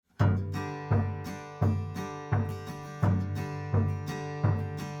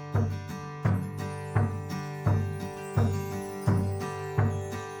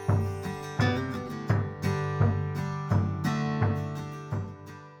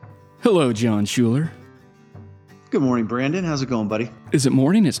Hello, John Schuler. Good morning, Brandon. How's it going, buddy? Is it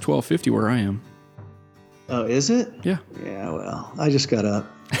morning? It's 12:50 where I am. Oh, is it? Yeah. Yeah, well, I just got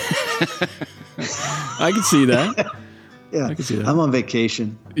up. I can see that. Yeah, I can see that. I'm on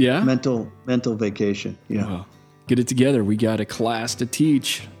vacation. Yeah? Mental vacation. Yeah. Well, get it together. We got a class to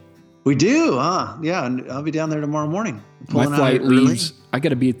teach. We do, huh? Yeah, and I'll be down there tomorrow morning. My flight leaves. I got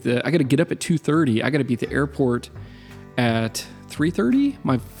to get up at 2:30. I got to be at the airport at 3:30.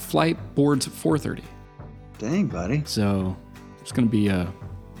 My flight boards at 4:30. Dang, buddy. So it's gonna be a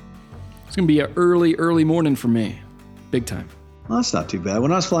early morning for me, big time. Well, that's not too bad.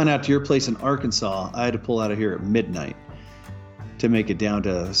 When I was flying out to your place in Arkansas, I had to pull out of here at midnight to make it down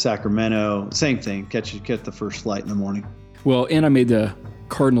to Sacramento. Same thing, catch the first flight in the morning. Well, and I made the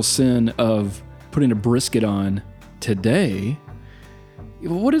cardinal sin of putting a brisket on today.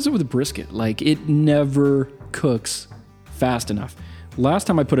 What is it with a brisket? Like, it never cooks fast enough. Last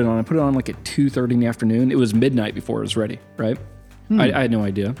time I put it on like at 2:30 in the afternoon. It was midnight before it was ready, right? I had no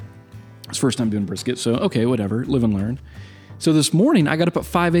idea. It's the first time doing brisket, so okay, whatever, live and learn. So this morning, I got up at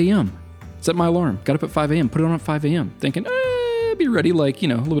 5 a.m., set my alarm, got up at 5 a.m., put it on at 5 a.m., thinking, be ready, like, a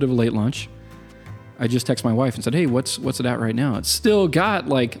little bit of a late lunch. I just texted my wife and said, hey, what's it at right now? It's still got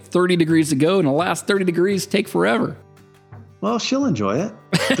like 30 degrees to go, and the last 30 degrees take forever. Well, she'll enjoy it.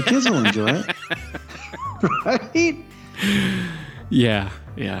 The kids will enjoy it. Right? Yeah.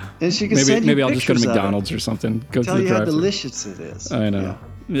 And she can maybe I'll just go to McDonald's or something. Go tell to the you how drive-thru. delicious it is. I know.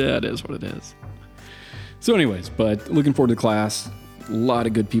 Yeah, it is what it is. So anyways, but looking forward to the class. A lot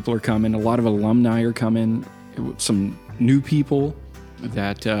of good people are coming. A lot of alumni are coming. Some new people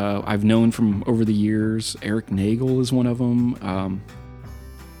that I've known from over the years. Eric Nagel is one of them.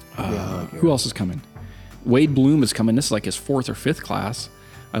 Who else is coming? Wade Bloom is coming. This is like his 4th or 5th class.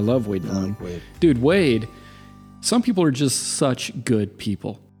 I love Wade Bloom. Like Wade. Dude, Wade, some people are just such good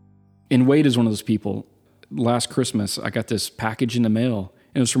people. And Wade is one of those people. Last Christmas, I got this package in the mail,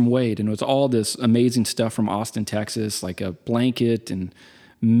 and it was from Wade, and it was all this amazing stuff from Austin, Texas, like a blanket and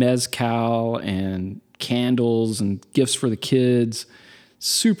mezcal and candles and gifts for the kids.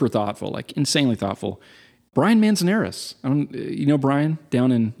 Super thoughtful, like insanely thoughtful. Brian Manzanares, you know Brian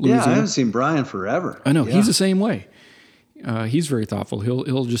down in Louisiana? Yeah, I haven't seen Brian forever. I know, yeah. He's the same way. He's very thoughtful.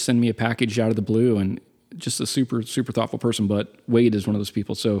 He'll just send me a package out of the blue, and just a super, super thoughtful person. But Wade is one of those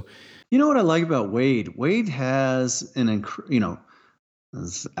people. So, you know what I like about Wade? Wade has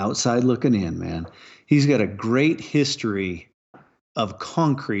outside looking in, man. He's got a great history of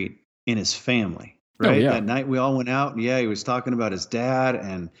concrete in his family. Right? Oh, yeah. That night we all went out, and he was talking about his dad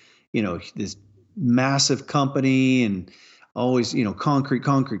and, this massive company and always, concrete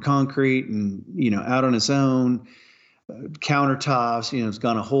and, out on his own, countertops, it's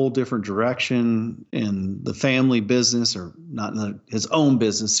gone a whole different direction in the family business, or not in his own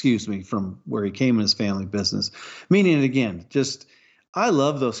business, from where he came in his family business. Meaning, again, just, I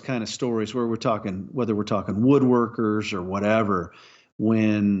love those kind of stories where whether we're talking woodworkers or whatever,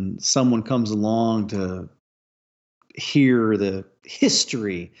 when someone comes along to hear the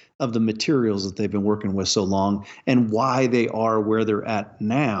history of the materials that they've been working with so long and why they are where they're at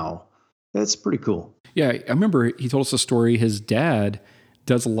now. That's pretty cool. Yeah, I remember he told us a story. His dad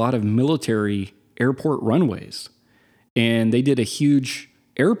does a lot of military airport runways, and they did a huge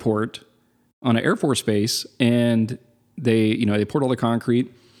airport on an Air Force base, and they poured all the concrete.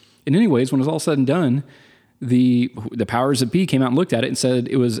 And anyways, when it was all said and done, the powers that be came out and looked at it and said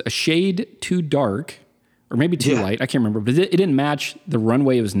it was a shade too dark, or maybe too light. I can't remember, but it didn't match the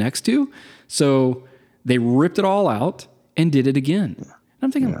runway it was next to. So they ripped it all out and did it again. And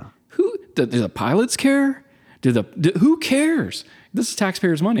I'm thinking, do the pilots care? Who cares? This is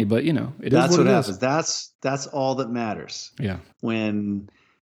taxpayers' money, but that's what happens. Is. That's all that matters. Yeah. When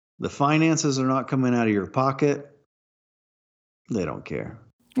the finances are not coming out of your pocket, they don't care.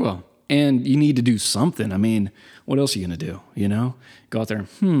 Well, and you need to do something. I mean, what else are you going to do? Go out there.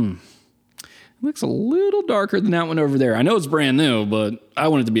 It looks a little darker than that one over there. I know it's brand new, but I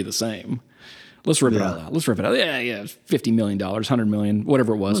want it to be the same. Let's rip it all out. Yeah, $50 million, $100 million,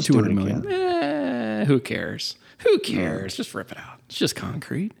 whatever it was, $200 million. Who cares? Just rip it out. It's just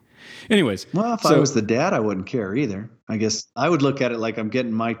concrete. Anyways. Well, if I was the dad, I wouldn't care either. I guess I would look at it like I'm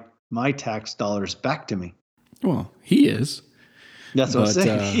getting my tax dollars back to me. Well, he is. That's what I'm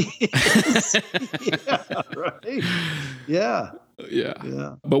saying. Yeah, right.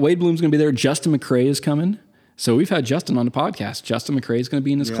 Yeah. But Wade Bloom's going to be there. Justin McCrae is coming. So we've had Justin on the podcast. Justin McCrae is going to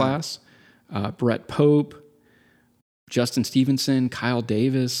be in this class. Brett Pope, Justin Stevenson, Kyle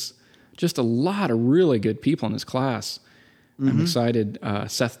Davis, just a lot of really good people in this class. I'm excited.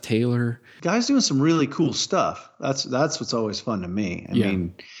 Seth Taylor. Guys doing some really cool stuff. That's what's always fun to me. I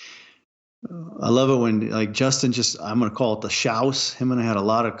mean, I love it when like Justin I'm going to call it the shouse. Him and I had a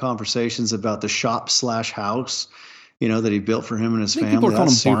lot of conversations about the shop/house, that he built for him and his I think family. people are calling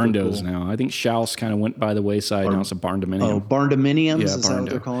That's them super barndos cool. now. I think Shouse kind of went by the wayside. Now it's a barn dominium. Oh, barn dominiums? Yeah, Is that what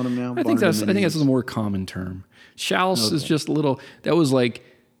they're barndo. calling them now? I think that's a more common term. Shouse is just a little. That was like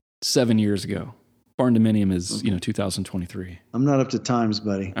 7 years ago. Barn dominium is 2023. I'm not up to times,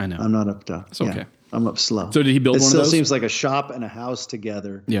 buddy. I know. I'm not up to. It's okay. I'm up slow. So did he build one of those? It still seems like a shop and a house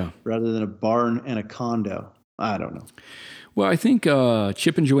together. Yeah. Rather than a barn and a condo. I don't know. Well, I think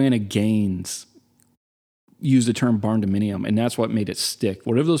Chip and Joanna Gaines used the term barn dominium, and that's what made it stick.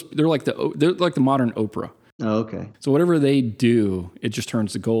 Whatever those, they're like the modern Oprah. Oh, okay. So whatever they do, it just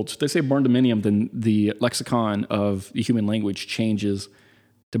turns to gold. So if they say barn dominium, then the lexicon of the human language changes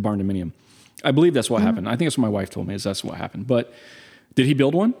to barn dominium. I believe that's what happened. I think that's what my wife told me is that's what happened. But did he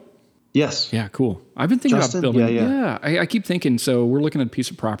build one? Yes. Yeah, cool. I've been thinking Justin? about building. Yeah. I keep thinking, so we're looking at a piece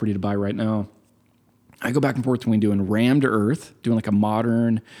of property to buy right now. I go back and forth between doing ram to earth, doing like a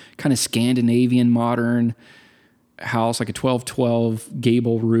modern, kind of Scandinavian modern house, like a 12-12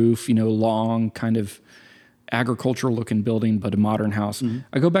 gable roof, long kind of agricultural looking building, but a modern house. Mm-hmm.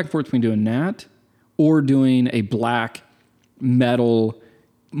 I go back and forth between doing that or doing a black metal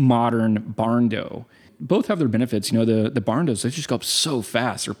modern barndo. Both have their benefits. The barndos, they just go up so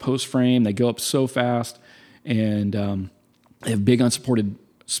fast. They're post frame, they go up so fast, and they have big unsupported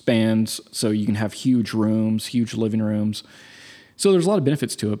spans, so you can have huge rooms, huge living rooms. So there's a lot of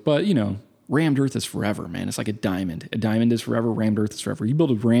benefits to it, but rammed earth is forever, man. It's like a diamond. A diamond is forever, rammed earth is forever. You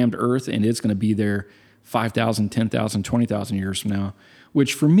build a rammed earth and it's going to be there 5,000, 10,000, 20,000 years from now,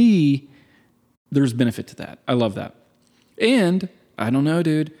 which for me, there's benefit to that. I love that. And I don't know,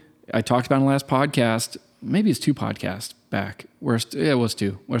 dude. I talked about in the last podcast, maybe it's 2 podcasts back, it was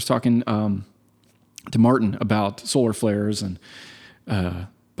 2, where I was talking to Martin about solar flares and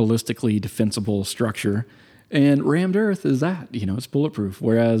ballistically defensible structure. And rammed earth is that, it's bulletproof.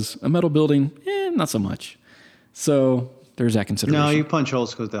 Whereas a metal building, not so much. So there's that consideration. No, you punch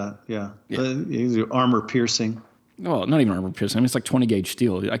holes with that. Yeah. Armor piercing. Well, not even armor piercing. I mean, it's like 20 gauge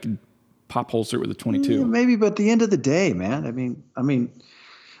steel. I could pop holes through it with a 22. Yeah, maybe, but at the end of the day, man, I mean,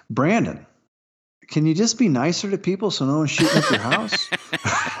 Brandon, can you just be nicer to people so no one's shooting up your house?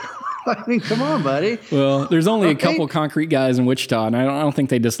 I mean, come on, buddy. Well, there's only a couple concrete guys in Wichita, and I don't think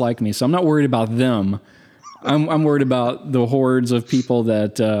they dislike me, so I'm not worried about them. I'm worried about the hordes of people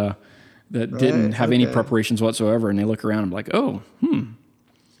that didn't have any preparations whatsoever, and they look around and be like, oh,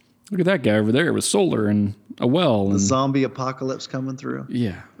 look at that guy over there with solar and a well. The and zombie apocalypse coming through.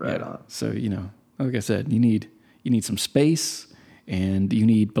 Yeah. Right yeah. on. So, like I said, you need some space, and you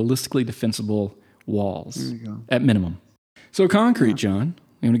need ballistically defensible walls at minimum. So concrete, John.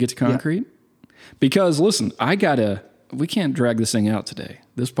 You want to get to concrete? Yeah. Because listen, we can't drag this thing out today.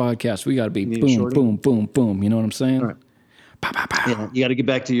 This podcast, we got to be boom, boom, boom, boom. You know what I'm saying? All right. Pow, pow, pow. Yeah, you got to get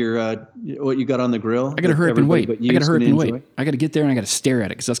back to your what you got on the grill. I got to hurry up and wait. I got to get there and I got to stare at it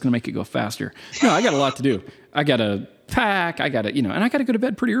because that's going to make it go faster. No, I got a lot to do. I got to pack. I got to, and I got to go to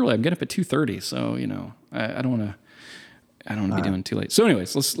bed pretty early. I'm getting up at 2:30, so I don't want to be doing too late. So,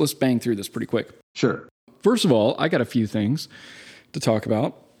 anyways, let's bang through this pretty quick. Sure. First of all, I got a few things to talk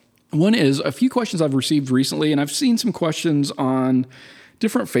about. One is a few questions I've received recently, and I've seen some questions on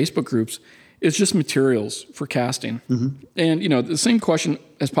different Facebook groups. It's just materials for casting. Mm-hmm. And, the same question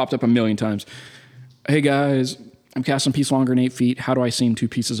has popped up a million times. Hey, guys, I'm casting a piece longer than 8 feet. How do I seam 2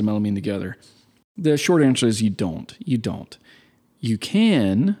 pieces of melamine together? The short answer is you don't. You don't. You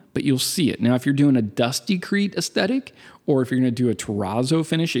can, but you'll see it. Now, if you're doing a dusty-crete aesthetic, or if you're going to do a terrazzo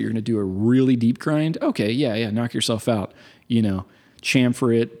finish, or you're going to do a really deep grind, okay, yeah, knock yourself out.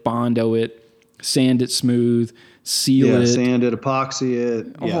 Chamfer it, bondo it, sand it smooth, seal it. Sand it, epoxy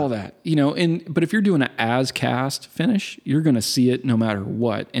it. All that. But if you're doing an as-cast finish, you're going to see it no matter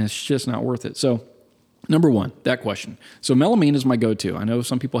what, and it's just not worth it. So, number one, that question. So melamine is my go-to. I know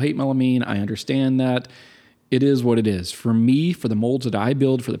some people hate melamine. I understand that. It is what it is. For me, for the molds that I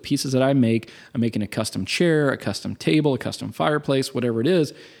build, for the pieces that I make, I'm making a custom chair, a custom table, a custom fireplace, whatever it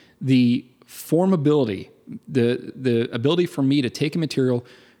is. The formability, the ability for me to take a material,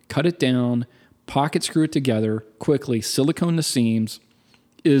 cut it down, pocket screw it together quickly, silicone the seams,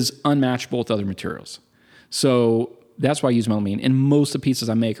 is unmatchable with other materials. So that's why I use melamine. And most of the pieces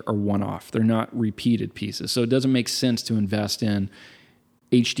I make are one-off. They're not repeated pieces. So it doesn't make sense to invest in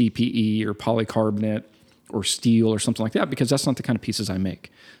HDPE or polycarbonate or steel or something like that because that's not the kind of pieces I make.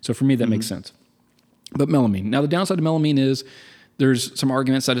 So for me, that makes sense. But melamine. Now, the downside of melamine is There's some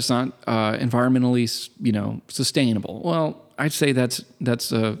arguments that it's not environmentally, sustainable. Well, I'd say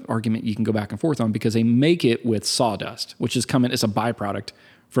that's an argument you can go back and forth on because they make it with sawdust, which is it's a byproduct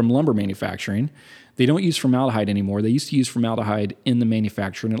from lumber manufacturing. They don't use formaldehyde anymore. They used to use formaldehyde in the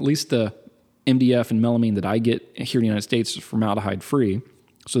manufacture, and at least the MDF and melamine that I get here in the United States is formaldehyde free,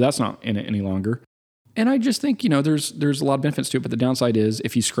 so that's not in it any longer. And I just think, there's a lot of benefits to it, but the downside is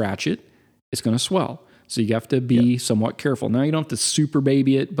if you scratch it, it's going to swell. So you have to be somewhat careful. Now, you don't have to super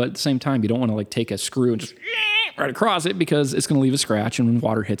baby it, but at the same time, you don't want to take a screw and just right across it because it's going to leave a scratch, and when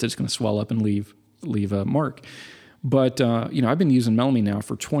water hits it, it's going to swell up and leave a mark. But, I've been using melamine now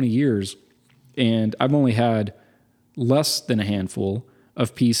for 20 years, and I've only had less than a handful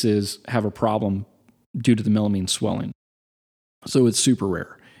of pieces have a problem due to the melamine swelling. So it's super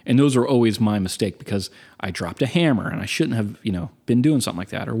rare. And those are always my mistake because I dropped a hammer and I shouldn't have, been doing something like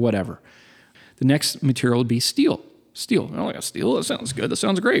that or whatever. The next material would be steel. Steel. Oh, yeah, steel. That sounds good. That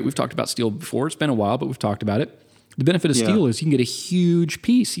sounds great. We've talked about steel before. It's been a while, but we've talked about it. The benefit of steel is you can get a huge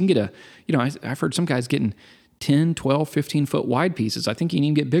piece. You can get I've heard some guys getting 10, 12, 15 foot wide pieces. I think you can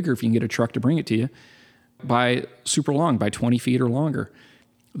even get bigger if you can get a truck to bring it to you by super long, by 20 feet or longer.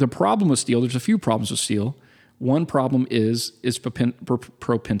 The problem with steel, there's a few problems with steel. One problem is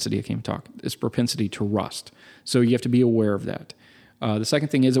propensity. I can't even talk. It's propensity to rust. So you have to be aware of that. The second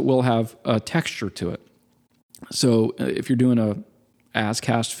thing is it will have a texture to it. So if you're doing a as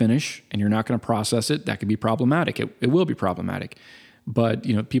cast finish and you're not going to process it, that could be problematic. It will be problematic. But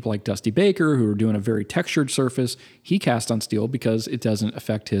people like Dusty Baker, who are doing a very textured surface, he cast on steel because it doesn't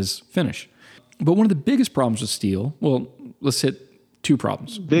affect his finish. But one of the biggest problems with steel, well, let's hit two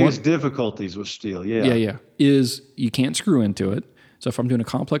problems. Biggest difficulties with steel, is you can't screw into it. So if I'm doing a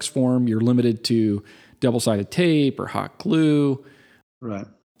complex form, you're limited to double-sided tape or hot glue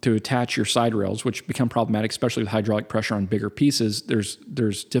to attach your side rails, which become problematic, especially with hydraulic pressure on bigger pieces.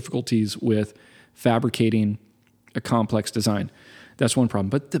 There's difficulties with fabricating a complex design. That's one problem.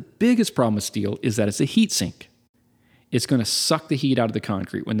 But the biggest problem with steel is that it's a heat sink. It's going to suck the heat out of the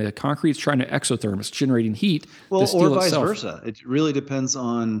concrete. When the concrete's trying to exotherm, it's generating heat. Well, or vice versa. It really depends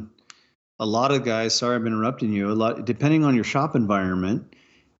on a lot of guys. Sorry, I'm interrupting you. Depending on your shop environment,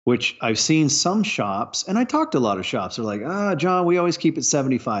 which I've seen some shops, and I talked to a lot of shops. They're like, John, we always keep it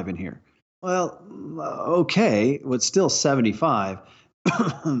 75 in here. Well, okay, well, it's still 75.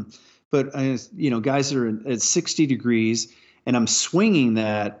 But guys are at 60 degrees, and I'm swinging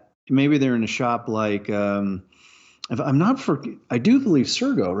that. Maybe they're in a shop like. I do believe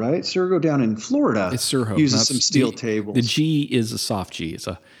Surgo, right? Surgo down in Florida. It's Surho. Uses some steel tables. The G is a soft G. It's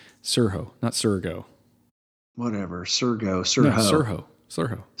a Surho, not Surgo. Whatever. Surgo. Surho. No,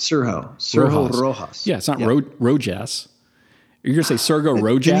 Surho Rojas. Yeah, it's not Rojas. You're going to say Surgo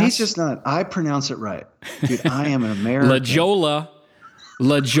Rojas? And he's just not. I pronounce it right. Dude, I am an American. La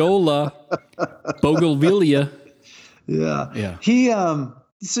Jolla. Bougainvillea. Yeah. He, I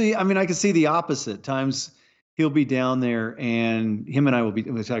can see the opposite. Times he'll be down there and him and I will be,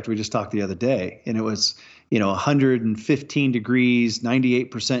 in fact, we just talked the other day and it was, 115 degrees,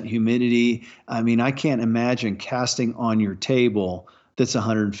 98% humidity. I can't imagine casting on your table that's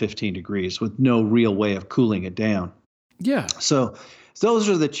 115 degrees with no real way of cooling it down. Yeah. So those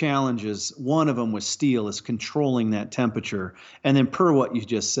are the challenges. One of them with steel is controlling that temperature. And then per what you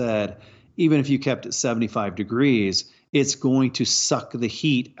just said, even if you kept it 75 degrees, it's going to suck the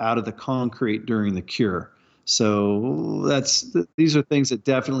heat out of the concrete during the cure. So these are things that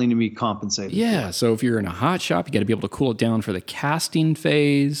definitely need to be compensated. Yeah. For. So if you're in a hot shop, you got to be able to cool it down for the casting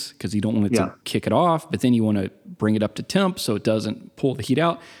phase because you don't want it to kick it off, but then you want to bring it up to temp so it doesn't pull the heat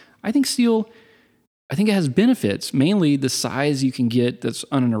out. I think steel, it has benefits, mainly the size you can get that's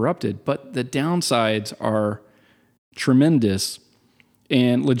uninterrupted, but the downsides are tremendous.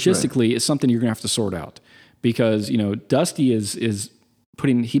 And logistically, it's something you're going to have to sort out because, Dusty is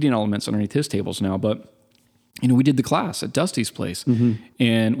putting heating elements underneath his tables now, but we did the class at Dusty's place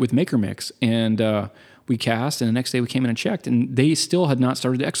and with Maker Mix and we cast and the next day we came in and checked and they still had not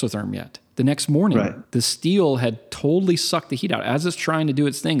started exotherm yet. The next morning, the steel had totally sucked the heat out. As it's trying to do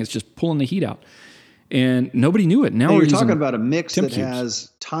its thing, it's just pulling the heat out. And nobody knew it. Now you're talking about a mix that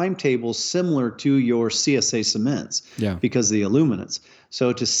has timetables similar to your CSA cements because of the aluminants.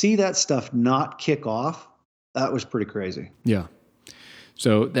 So to see that stuff not kick off, that was pretty crazy. Yeah.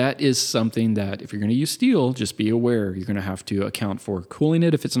 So that is something that if you're going to use steel, just be aware. You're going to have to account for cooling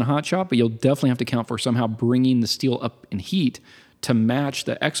it if it's in a hot shop, but you'll definitely have to account for somehow bringing the steel up in heat to match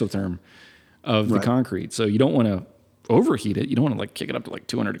the exotherm of the concrete. So you don't want to overheat it. You don't want to kick it up to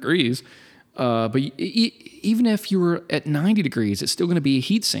 200 degrees. But even if you were at 90 degrees, it's still going to be a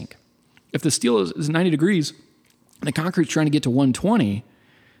heat sink. If the steel is 90 degrees, And the concrete's trying to get to 120,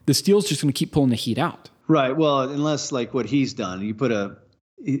 the steel's just going to keep pulling the heat out. Right. Well, unless like what he's done, you put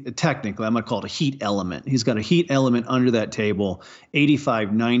technically, I'm going to call it a heat element. He's got a heat element under that table,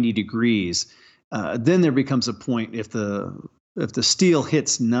 85, 90 degrees. Then there becomes a point if the steel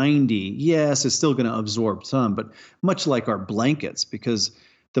hits 90, yes, it's still going to absorb some, but much like our blankets, because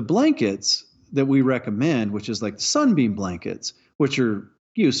the blankets that we recommend, which is like the sunbeam blankets, which are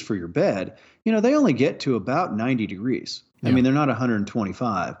used for your bed, they only get to about 90 degrees. Yeah. I mean, they're not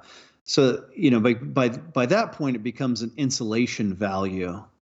 125. So, by that point, it becomes an insulation value,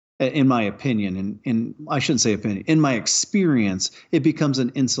 in my opinion. And I shouldn't say opinion. In my experience, it becomes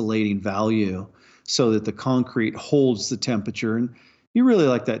an insulating value so that the concrete holds the temperature. And you really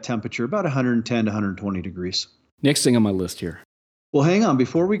like that temperature, about 110 to 120 degrees. Next thing on my list here. Well, hang on.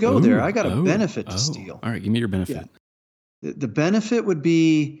 Before we go there, I got a benefit to steel. All right, give me your benefit. Yeah. The benefit would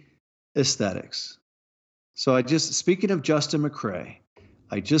be aesthetics. So speaking of Justin McCrae,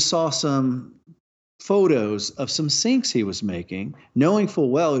 I just saw some photos of some sinks he was making, knowing full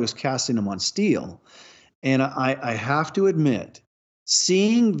well he was casting them on steel. And I have to admit,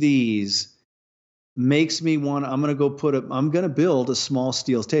 seeing these makes me want, I'm going to build a small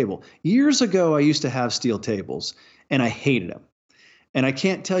steel table. Years ago, I used to have steel tables and I hated them. And I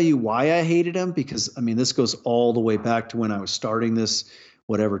can't tell you why I hated them because, this goes all the way back to when I was starting this,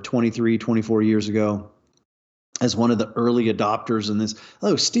 23, 24 years ago. As one of the early adopters in this,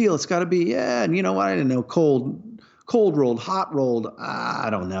 steel, it's got to be, and you know what? I didn't know cold rolled, hot rolled. I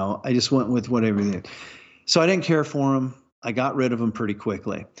don't know. I just went with whatever they did. So I didn't care for them. I got rid of them pretty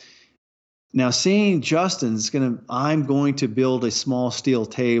quickly. Now seeing Justin's I'm going to build a small steel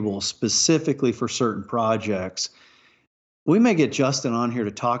table specifically for certain projects. We may get Justin on here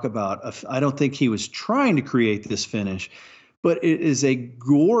to talk about, I don't think he was trying to create this finish, but it is a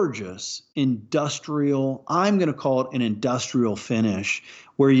gorgeous industrial, I'm going to call it an industrial finish,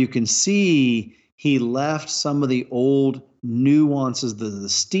 where you can see he left some of the old nuances of the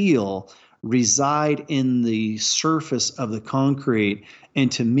steel reside in the surface of the concrete.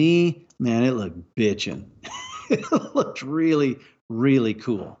 And to me, man, it looked bitchin'. It looked really, really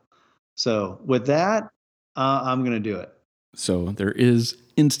cool. So with that, I'm going to do it. So there is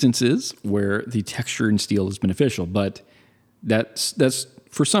instances where the texture in steel is beneficial, but that's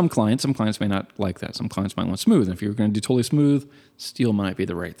for some clients. Some clients may not like that. Some clients might want smooth. And if you're going to do totally smooth, steel might be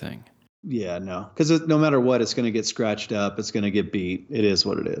the right thing. Yeah, no, because no matter what, it's going to get scratched up. It's going to get beat. It is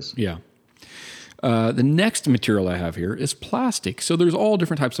what it is. Yeah. The next material I have here is plastic. So there's all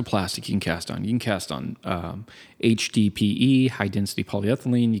different types of plastic you can cast on. You can cast on HDPE, high density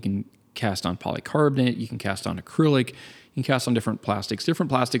polyethylene. You can cast on polycarbonate. You can cast on acrylic. You can cast on different plastics. Different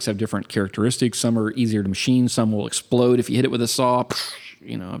plastics have different characteristics. Some are easier to machine. Some will explode if you hit it with a saw.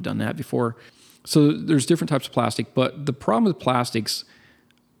 I've done that before. So there's different types of plastic. But the problem with plastics,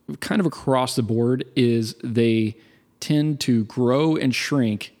 kind of across the board, is they tend to grow and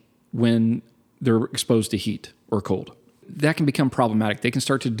shrink when they're exposed to heat or cold. That can become problematic. They can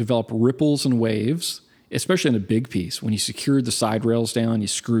start to develop ripples and waves, especially in a big piece. When you secure the side rails down, you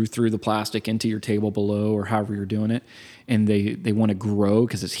screw through the plastic into your table below or however you're doing it, and they want to grow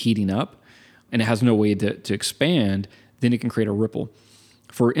because it's heating up and it has no way to expand, then it can create a ripple.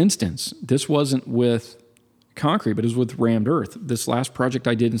 For instance, this wasn't with concrete, but it was with rammed earth. This last project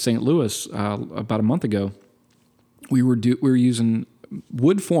I did in St. Louis about a month ago, we were using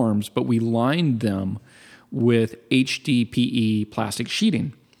wood forms, but we lined them with HDPE plastic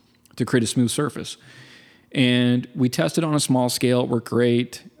sheeting to create a smooth surface. And we tested on a small scale. It worked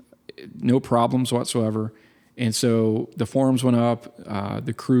great. No problems whatsoever. And so the forms went up.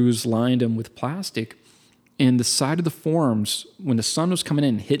 The crews lined them with plastic. And the side of the forms, when the sun was coming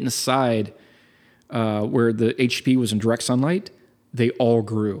in, hitting the side where the HDPE was in direct sunlight, they all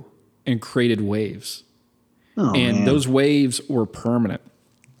grew and created waves. Oh, and man, those waves were permanent.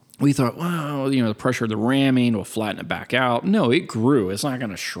 We thought, wow, the pressure of the ramming will flatten it back out. No, it grew. It's not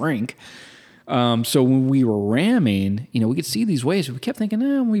going to shrink. So when we were ramming, we could see these waves. We kept thinking,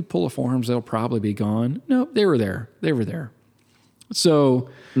 when we pull the forms, they'll probably be gone. No, they were there. They were there. So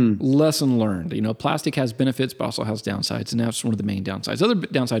lesson learned. Plastic has benefits, but also has downsides, and that's one of the main downsides. The other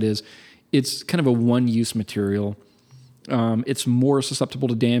downside is it's kind of a one-use material. It's more susceptible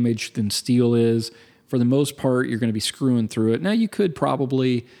to damage than steel is. For the most part, you're going to be screwing through it. Now, you could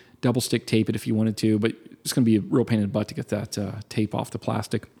probably double stick tape it if you wanted to, but it's going to be a real pain in the butt to get that tape off the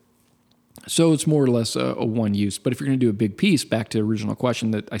plastic. So it's more or less a one use. But if you're going to do a big piece, back to the original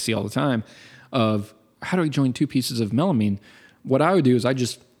question that I see all the time of how do I join two pieces of melamine? What I would do is I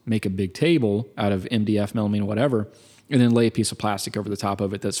just make a big table out of MDF, melamine, whatever, and then lay a piece of plastic over the top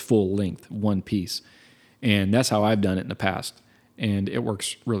of it that's full length, one piece. And that's how I've done it in the past. And it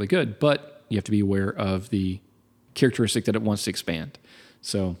works really good. But you have to be aware of the characteristic that it wants to expand.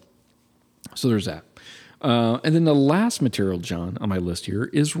 So there's that. And then the last material, John, on my list here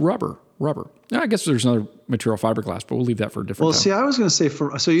is rubber. Now, I guess there's another material, fiberglass, but we'll leave that for a different time. See, I was going to say,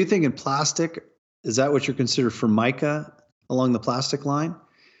 so you're thinking plastic? Is that what you're considered Formica along the plastic line?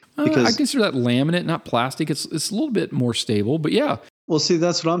 Because I consider that laminate, not plastic. It's a little bit more stable, but yeah. Well, see,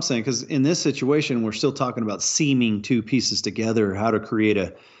 that's what I'm saying, because in this situation, we're still talking about seaming two pieces together, how to create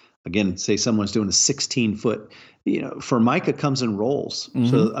again, say someone's doing a 16-foot, Formica comes in rolls. Mm-hmm.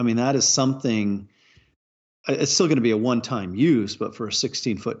 So, I mean, that is something, it's still going to be a one-time use, but for a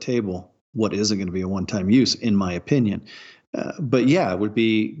 16-foot table, what isn't going to be a one-time use, in my opinion? But yeah, it would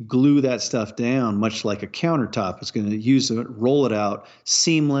be glue that stuff down, much like a countertop. It's going to use it, roll it out,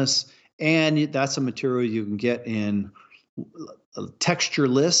 seamless, and that's a material you can get in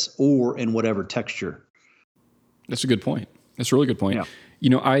textureless or in whatever texture. That's a good point. That's a really good point.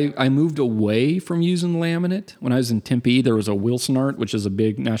 Yeah. I moved away from using laminate. When I was in Tempe, there was a Wilson Art, which is a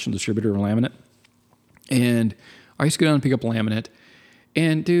big national distributor of laminate. And I used to go down and pick up laminate.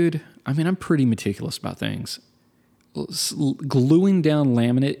 And dude, I mean, I'm pretty meticulous about things. Gluing down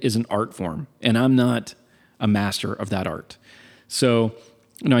laminate is an art form, and I'm not a master of that art. So,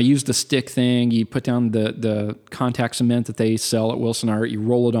 I used the stick thing. You put down the contact cement that they sell at Wilson Art. You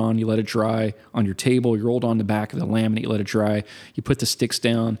roll it on. You let it dry on your table. You roll it on the back of the laminate. You let it dry. You put the sticks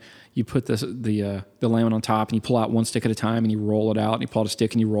down. You put the laminate on top, and you pull out one stick at a time, and you roll it out. And you pull out a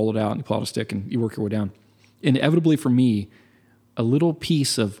stick, and you roll it out, and you pull out a stick, and you work your way down. Inevitably, for me, a little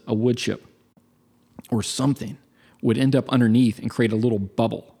piece of a wood chip or something would end up underneath and create a little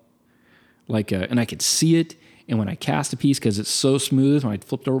bubble. And I could see it. And when I cast a piece, because it's so smooth, when I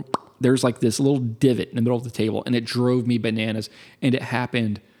flipped over, there's like this little divot in the middle of the table, and it drove me bananas. And it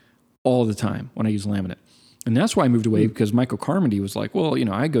happened all the time when I use laminate. And that's why I moved away, because Michael Carmody was like, well,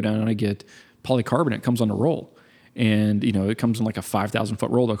 I go down and I get polycarbonate. It comes on a roll. And, it comes in like a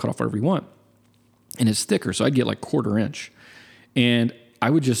 5,000-foot roll. They'll cut off whatever you want. And it's thicker, so I'd get like 1/4 inch. And I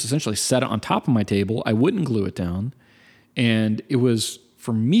would just essentially set it on top of my table. I wouldn't glue it down. And it was,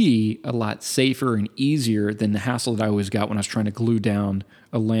 for me, a lot safer and easier than the hassle that I always got when I was trying to glue down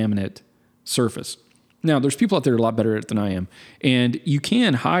a laminate surface. Now, there's people out there a lot better at it than I am. And you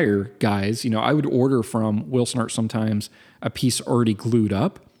can hire guys. I would order from Wilson Art sometimes a piece already glued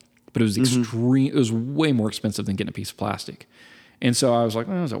up, but it was it was way more expensive than getting a piece of plastic. And so I was like,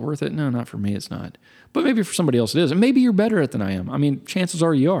 is it worth it? No, not for me, it's not. But maybe for somebody else it is. And maybe you're better at it than I am. I mean, chances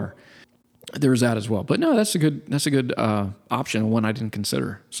are you are. There's that as well. But no, that's a good option, one I didn't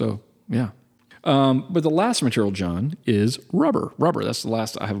consider. So, yeah. But the last material, John, is rubber. Rubber, that's the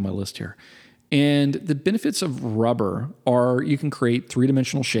last I have on my list here. And the benefits of rubber are you can create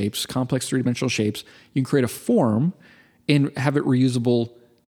three-dimensional shapes, complex three-dimensional shapes. You can create a form and have it reusable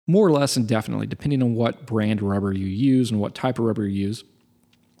more or less indefinitely, depending on what brand rubber you use and what type of rubber you use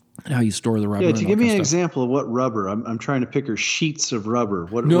and how you store the rubber. Yeah, to give me an example of what rubber, I'm trying to picture sheets of rubber.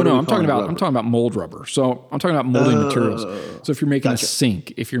 I'm talking about mold rubber. So I'm talking about molding materials. So if you're making a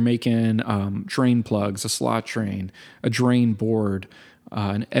sink, if you're making drain plugs, a slot drain, a drain board,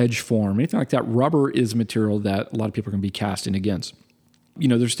 an edge form, anything like that, rubber is material that a lot of people are going to be casting against.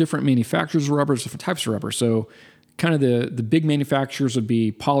 There's different manufacturers of rubber, different types of rubber. So kind of the big manufacturers would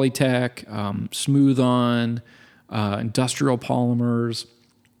be Polytech, Smooth-On, Industrial Polymers.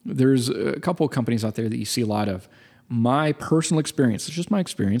 There's a couple of companies out there that you see a lot of. My personal experience, it's just my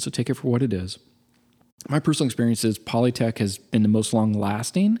experience, so take it for what it is. My personal experience is Polytech has been the most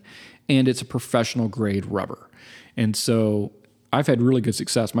long-lasting, and it's a professional-grade rubber. And so I've had really good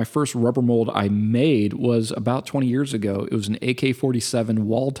success. My first rubber mold I made was about 20 years ago. It was an AK-47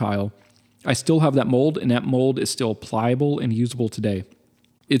 wall tile. I still have that mold, and that mold is still pliable and usable today.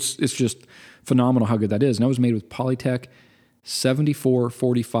 It's just phenomenal how good that is. And that was made with Polytech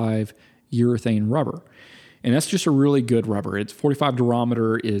 7445 urethane rubber. And that's just a really good rubber. It's 45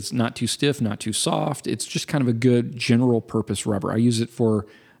 durometer, is not too stiff, not too soft. It's just kind of a good general purpose rubber. I use it for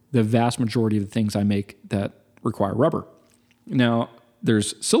the vast majority of the things I make that require rubber. Now,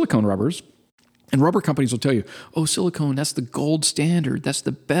 there's silicone rubbers, and rubber companies will tell you, silicone, that's the gold standard. That's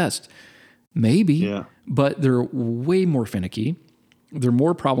the best. Maybe, but they're way more finicky. They're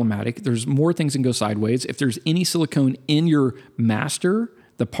more problematic. There's more things that can go sideways. If there's any silicone in your master,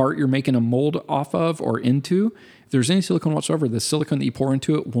 the part you're making a mold off of or into, if there's any silicone whatsoever, the silicone that you pour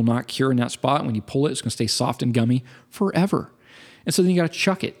into it will not cure in that spot. When you pull it, it's going to stay soft and gummy forever. And so then you got to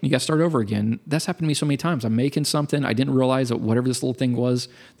chuck it. You got to start over again. That's happened to me so many times. I'm making something. I didn't realize that whatever this little thing was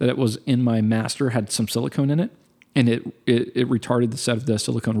that it was in my master had some silicone in it. and it retarded the set of the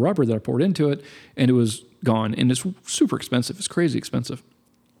silicone rubber that I poured into it, and it was gone. And it's super expensive. It's crazy expensive.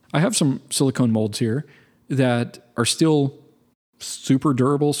 I have some silicone molds here that are still super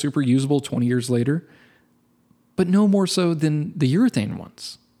durable, super usable 20 years later, but no more so than the urethane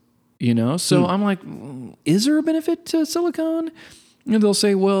ones, So I'm like, is there a benefit to silicone? And they'll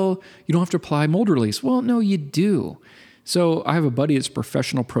say, well, you don't have to apply mold release. Well, no, you do. So I have a buddy that's a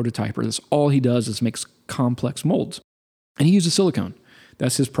professional prototyper. That's all he does is makes complex molds. And he uses silicone.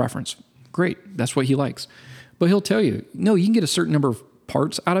 That's his preference. Great. That's what he likes. But he'll tell you, no, you can get a certain number of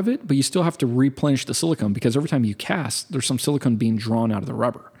parts out of it, but you still have to replenish the silicone because every time you cast, there's some silicone being drawn out of the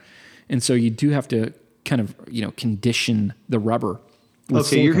rubber. And so you do have to kind of, condition the rubber. Okay,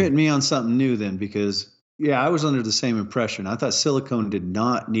 silicone. You're hitting me on something new then, because I was under the same impression. I thought silicone did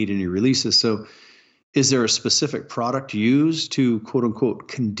not need any releases. So is there a specific product used to quote unquote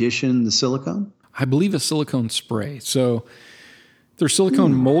condition the silicone? I believe a silicone spray. So there's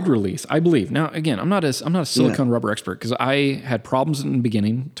silicone mold release, I believe. Now, again, I'm not a silicone rubber expert because I had problems in the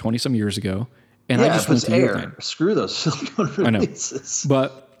beginning 20 some years ago. And I just went to urethane. Screw those silicone releases. I know.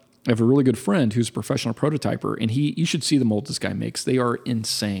 But I have a really good friend who's a professional prototyper, and you should see the molds this guy makes. They are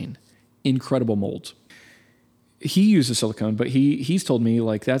insane. Incredible molds. He uses silicone, but he's told me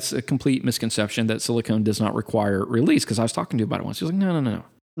like that's a complete misconception that silicone does not require release, because I was talking to him about it once. He was like, no.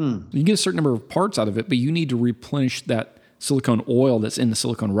 You get a certain number of parts out of it, but you need to replenish that silicone oil that's in the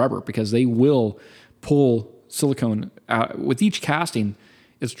silicone rubber, because they will pull silicone out. With each casting,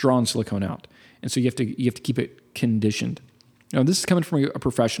 it's drawn silicone out. And so you have to keep it conditioned. Now, this is coming from a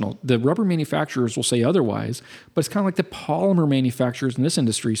professional. The rubber manufacturers will say otherwise, but it's kind of like the polymer manufacturers in this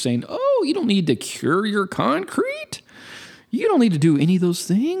industry saying, oh, you don't need to cure your concrete. You don't need to do any of those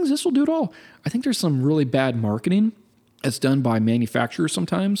things. This will do it all. I think there's some really bad marketing that's done by manufacturers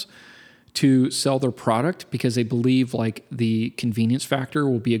sometimes to sell their product because they believe like the convenience factor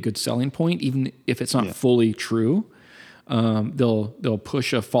will be a good selling point, even if it's not fully true. They'll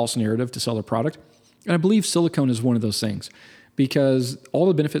push a false narrative to sell their product. And I believe silicone is one of those things, because all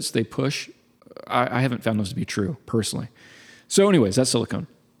the benefits they push, I haven't found those to be true personally. So anyways, that's silicone.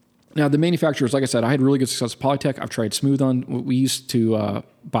 Now, the manufacturers, like I said, I had really good success with Polytech. I've tried Smooth On. We used to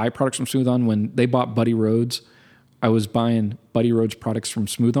buy products from Smooth On. When they bought Buddy Rhodes, I was buying Buddy Rhodes products from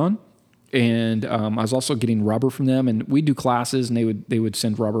Smooth On. And I was also getting rubber from them. And we do classes, and they would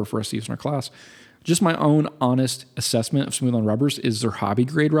send rubber for us to use in our class. Just my own honest assessment of Smooth On rubbers is they're hobby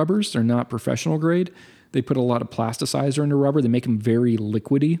grade rubbers. They're not professional grade. They put a lot of plasticizer into rubber. They make them very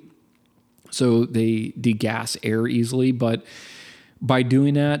liquidy, so they degas air easily. But by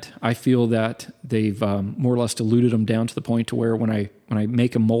doing that, I feel that they've more or less diluted them down to the point to where when I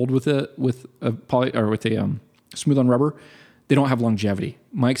make a mold with a Smooth On rubber, they don't have longevity.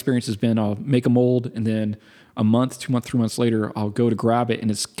 My experience has been I'll make a mold, and then a month, 2 months, 3 months later, I'll go to grab it,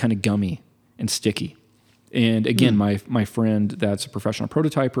 and it's kind of gummy and sticky. And again, my friend that's a professional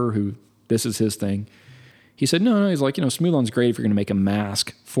prototyper, who this is his thing, he said, no, he's like, Smooth On's great if you're going to make a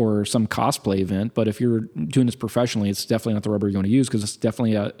mask for some cosplay event, but if you're doing this professionally, it's definitely not the rubber you're going to use, because it's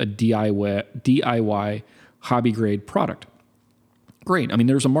definitely a DIY hobby grade product. Great. I mean,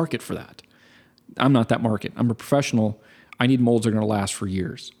 there's a market for that. I'm not that market. I'm a professional. I need molds that are going to last for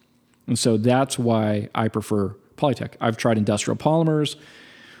years. And so that's why I prefer Polytech. I've tried industrial polymers.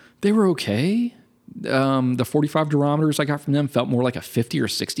 They were okay. The 45 durometers I got from them felt more like a 50 or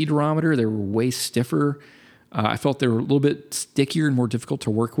 60 durometer. They were way stiffer. I felt they were a little bit stickier and more difficult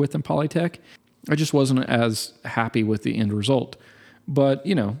to work with than Polytech. I just wasn't as happy with the end result. But,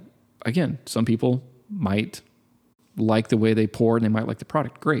 again, some people might like the way they pour and they might like the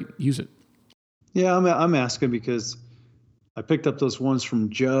product. Great, use it. Yeah, I'm asking because I picked up those ones from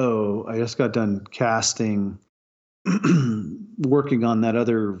Joe. I just got done casting, working on that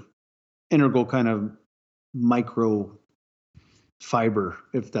other integral kind of micro fiber,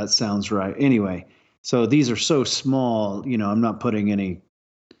 if that sounds right. Anyway, so these are so small, I'm not putting any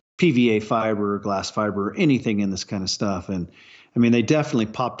PVA fiber or glass fiber or anything in this kind of stuff. And I mean, they definitely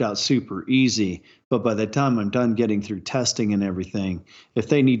popped out super easy, but by the time I'm done getting through testing and everything, if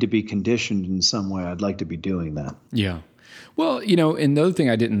they need to be conditioned in some way, I'd like to be doing that. Yeah. Well, and the other thing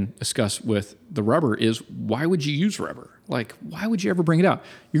I didn't discuss with the rubber is, why would you use rubber? Like, why would you ever bring it out?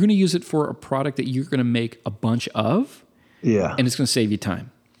 You're going to use it for a product that you're going to make a bunch of. Yeah. And it's going to save you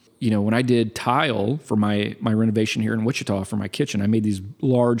time. When I did tile for my renovation here in Wichita for my kitchen, I made these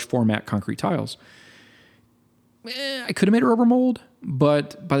large format concrete tiles. I could have made a rubber mold,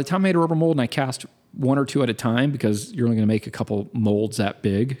 but by the time I made a rubber mold and I cast one or two at a time, because you're only going to make a couple molds that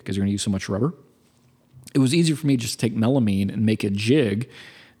big because you're going to use so much rubber, it was easier for me just to take melamine and make a jig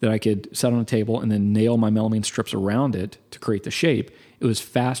that I could set on a table and then nail my melamine strips around it to create the shape. It was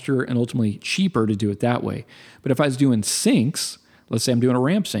faster and ultimately cheaper to do it that way. But if I was doing sinks, let's say I'm doing a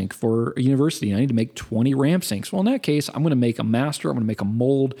ramp sink for a university and I need to make 20 ramp sinks. Well, in that case, I'm going to make a master, I'm going to make a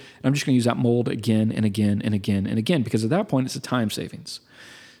mold, and I'm just going to use that mold again and again and again and again, because at that point, it's a time savings.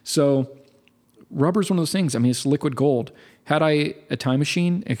 So rubber is one of those things. I mean, it's liquid gold. Had I a time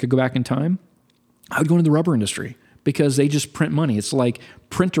machine and could go back in time, I would go into the rubber industry because they just print money. It's like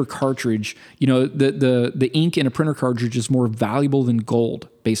printer cartridge. You know, the ink in a printer cartridge is more valuable than gold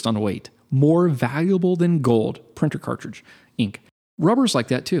based on weight. More valuable than gold, printer cartridge ink. Rubber's like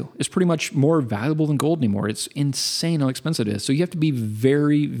that too. It's pretty much more valuable than gold anymore. It's insane how expensive it is. So you have to be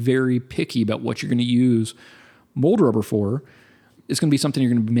very, very picky about what you're going to use mold rubber for. It's going to be something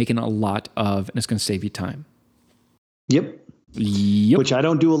you're going to be making a lot of, and it's going to save you time. Yep. Which I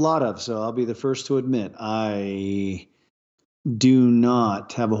don't do a lot of, so I'll be the first to admit I do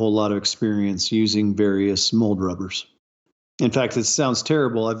not have a whole lot of experience using various mold rubbers. In fact, it sounds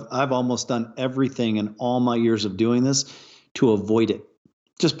terrible. I've almost done everything in all my years of doing this to avoid it,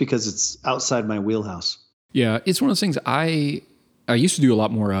 just because it's outside my wheelhouse. Yeah, it's one of those things. I used to do a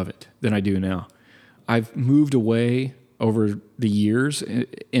lot more of it than I do now. I've moved away over the years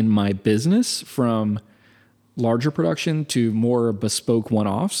in my business from larger production to more bespoke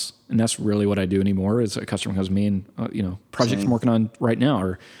one-offs. And that's really what I do anymore is a customer comes to me and, projects I'm working on right now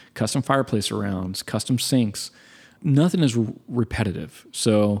are custom fireplace rounds, custom sinks. Nothing is repetitive.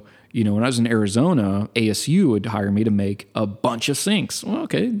 So, when I was in Arizona, ASU would hire me to make a bunch of sinks. Well,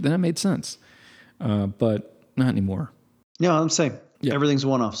 okay, then that made sense. But not anymore. Yeah, I'm saying everything's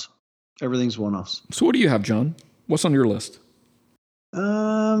one-offs. Everything's one-offs. So what do you have, John? What's on your list?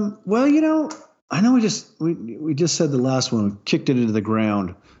 Well, I know we just said the last one, we kicked it into the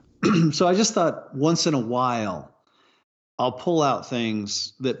ground. So I just thought once in a while, I'll pull out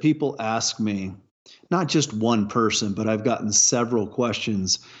things that people ask me, not just one person, but I've gotten several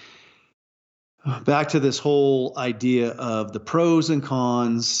questions back to this whole idea of the pros and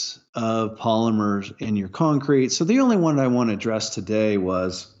cons of polymers in your concrete. So the only one I want to address today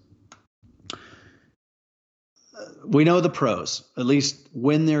was, we know the pros, at least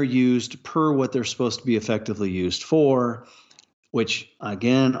when they're used per what they're supposed to be effectively used for, which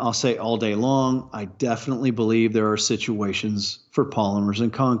again, I'll say all day long, I definitely believe there are situations for polymers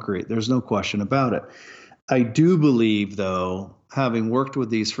in concrete. There's no question about it. I do believe, though, having worked with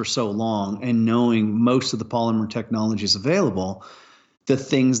these for so long and knowing most of the polymer technologies available, the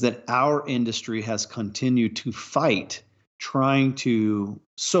things that our industry has continued to fight, trying to,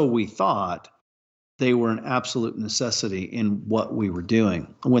 so we thought, they were an absolute necessity in what we were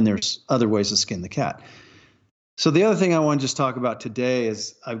doing when there's other ways to skin the cat. So the other thing I want to just talk about today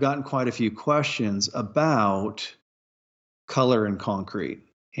is I've gotten quite a few questions about color in concrete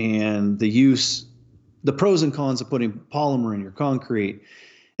and the pros and cons of putting polymer in your concrete.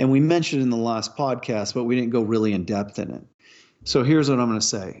 And we mentioned in the last podcast, but we didn't go really in depth in it. So here's what I'm going to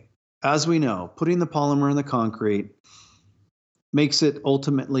say. As we know, putting the polymer in the concrete makes it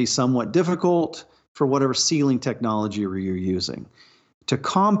ultimately somewhat difficult for whatever sealing technology you're using. To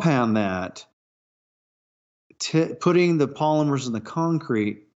compound that, putting the polymers in the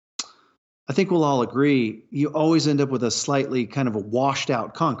concrete, I think we'll all agree, you always end up with a slightly kind of a washed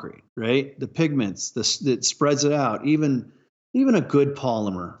out concrete, right? The pigments, that spreads it out. Even a good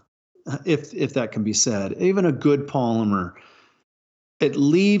polymer, if that can be said, even a good polymer, it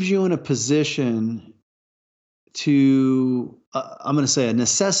leaves you in a position to, I'm going to say a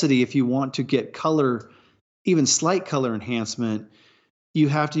necessity, if you want to get color, even slight color enhancement, you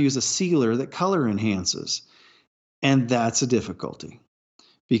have to use a sealer that color enhances. And that's a difficulty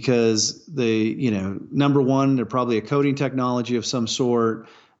because number one, they're probably a coating technology of some sort.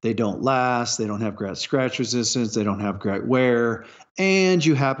 They don't last. They don't have great scratch resistance. They don't have great wear. And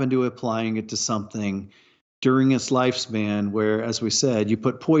you happen to applying it to something during its lifespan where, as we said, you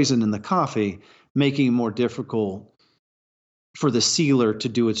put poison in the coffee, making it more difficult for the sealer to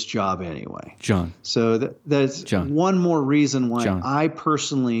do its job anyway. John. So that's John. One more reason why John. I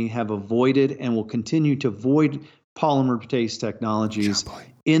personally have avoided and will continue to avoid polymer-based technologies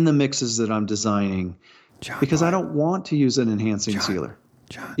in the mixes that I'm designing because I don't want to use an enhancing sealer.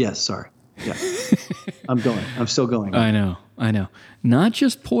 John. Yes, sorry. Yeah. I'm still going. I know. Not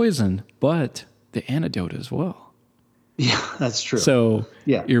just poison, but the antidote as well. Yeah, that's true. So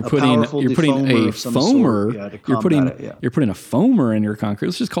yeah, you're putting a foamer. You're putting a foamer in your concrete.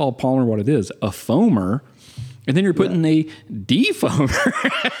 Let's just call polymer what it is, a foamer, and then you're putting a defoamer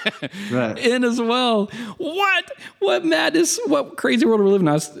in as well. What madness? What crazy world we're living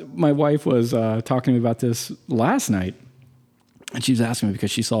in? My wife was talking to me about this last night. And she was asking me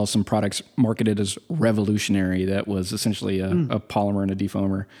because she saw some products marketed as revolutionary that was essentially a polymer and a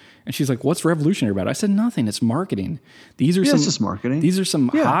defoamer. And she's like, what's revolutionary about it? I said, nothing. It's marketing. These are it's just marketing. These are some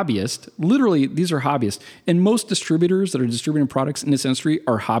hobbyists. Literally, these are hobbyists. And most distributors that are distributing products in this industry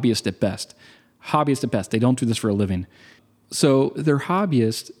are hobbyists at best. Hobbyists at best. They don't do this for a living. So they're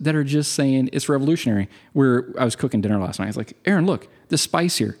hobbyists that are just saying it's revolutionary. I was cooking dinner last night. I was like, Aaron, look, the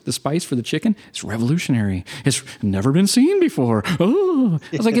spice here, the spice for the chicken, it's revolutionary. It's never been seen before. Oh,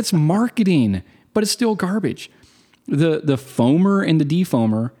 I was like, it's marketing, but it's still garbage. The foamer and the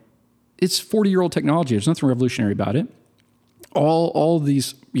defoamer, it's 40-year-old technology. There's nothing revolutionary about it. All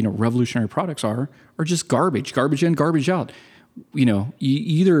these, revolutionary products are just garbage in, garbage out. You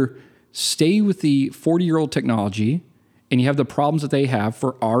either stay with the 40-year-old technology and you have the problems that they have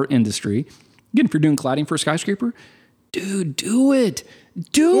for our industry. Again, if you're doing cladding for a skyscraper, dude, do it.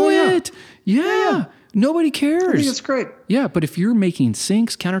 Do it. Yeah. Nobody cares. I think it's great. Yeah, but if you're making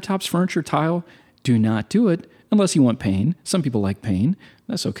sinks, countertops, furniture, tile, do not do it unless you want pain. Some people like pain.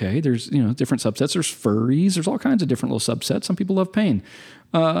 That's okay. There's, different subsets. There's furries. There's all kinds of different little subsets. Some people love pain.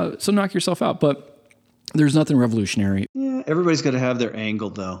 So knock yourself out. But there's nothing revolutionary. Yeah, everybody's got to have their angle,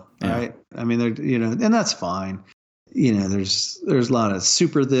 though, right? I mean, and that's fine. There's a lot of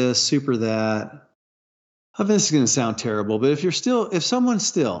super this, super that. Oh, this is going to sound terrible, but if someone's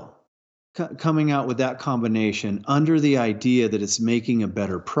still coming out with that combination under the idea that it's making a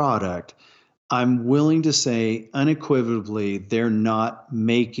better product, I'm willing to say unequivocally they're not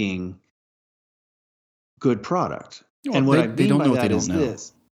making good product. Well, and what I mean by that is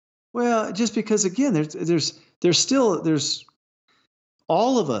this. Well, just because again, there's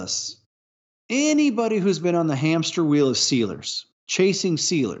all of us. Anybody who's been on the hamster wheel of sealers, chasing.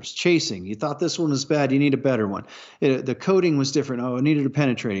 You thought this one was bad. You need a better one. The coating was different. Oh, I needed a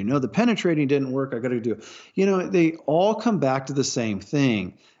penetrating. No, the penetrating didn't work. I got to do it. They all come back to the same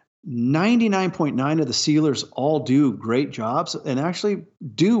thing. 99.9 of the sealers all do great jobs and actually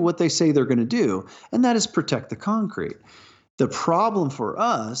do what they say they're going to do, and that is protect the concrete. The problem for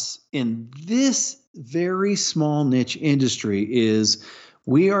us in this very small niche industry is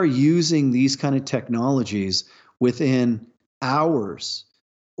we are using these kind of technologies within hours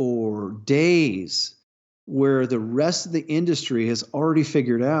or days where the rest of the industry has already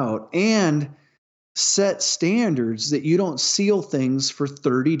figured out and set standards that you don't seal things for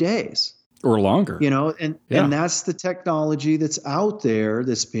 30 days or longer. And that's the technology that's out there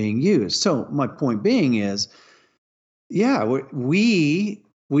that's being used. So my point being is,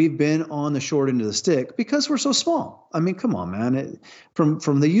 we've been on the short end of the stick because we're so small. I mean, come on, man.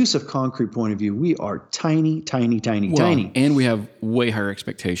 From the use of concrete point of view, we are tiny. And we have way higher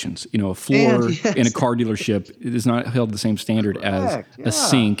expectations. A floor in a car dealership is not held to the same standard as a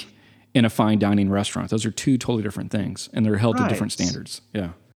sink in a fine dining restaurant. Those are two totally different things, and they're held to different standards.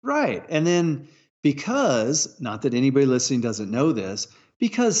 Yeah. Right. And then because, not that anybody listening doesn't know this,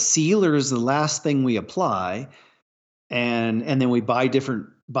 because sealer is the last thing we apply, and then we buy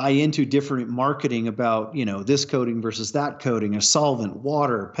into different marketing about, this coating versus that coating, a solvent,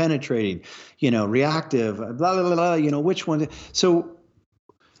 water, penetrating, reactive, blah, blah, blah, which one. So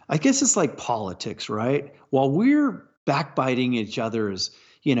I guess it's like politics, right? While we're backbiting each other as,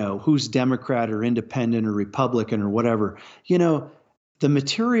 who's Democrat or independent or Republican or whatever, the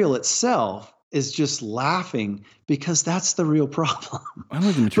material itself is just laughing because that's the real problem. I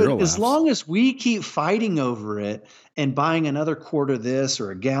like the material. But as long as we keep fighting over it and buying another quart of this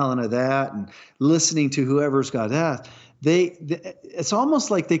or a gallon of that and listening to whoever's got that, it's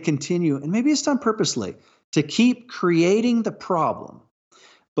almost like they continue, and maybe it's done purposely, to keep creating the problem,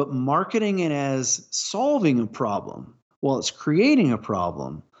 but marketing it as solving a problem while it's creating a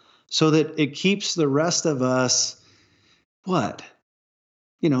problem so that it keeps the rest of us, not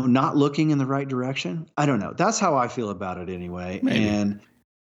looking in the right direction. I don't know. That's how I feel about it anyway. Maybe. And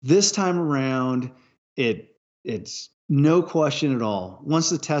this time around, it's no question at all. Once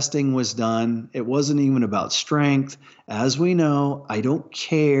the testing was done, it wasn't even about strength. As we know, I don't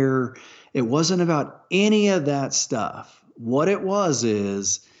care. It wasn't about any of that stuff. What it was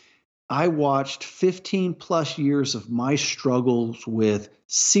is I watched 15 plus years of my struggles with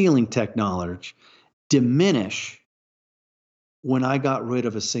sealing technology diminish when I got rid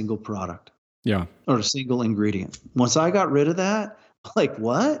of a single product. Yeah. Or a single ingredient. Once I got rid of that, like,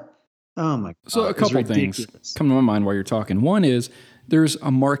 what? Oh my God. So a couple things come to my mind while you're talking. One is there's a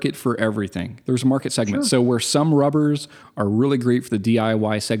market for everything. There's a market segment. Sure. So where some rubbers are really great for the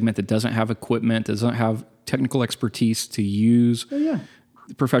DIY segment that doesn't have equipment, doesn't have technical expertise to use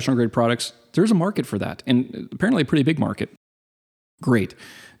professional grade products, there's a market for that. And apparently a pretty big market. Great.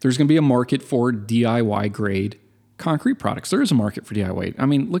 There's going to be a market for DIY grade concrete products. There is a market for DIY. I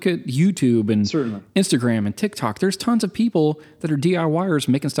mean, look at YouTube and Certainly. Instagram and TikTok. There's tons of people that are DIYers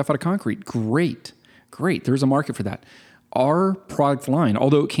making stuff out of concrete. Great. There's a market for that. Our product line,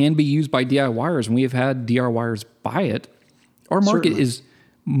 although it can be used by DIYers, and we have had DIYers buy it, our market is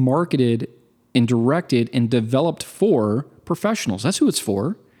marketed and directed and developed for professionals. That's who it's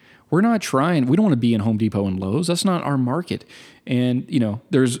for. We don't want to be in Home Depot and Lowe's. That's not our market. And,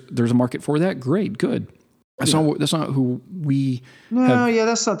 there's a market for that. Great, good. That's not who we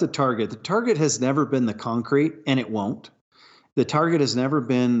that's not the target. The target has never been the concrete, and it won't. The target has never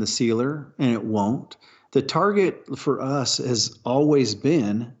been the sealer, and it won't. The target for us has always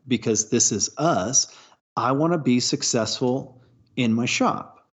been, because this is us, I want to be successful in my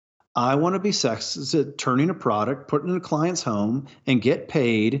shop. I want to be turning a product, put it in a client's home, and get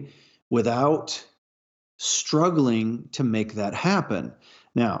paid without struggling to make that happen.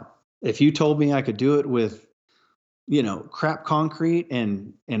 Now, if you told me I could do it with, crap concrete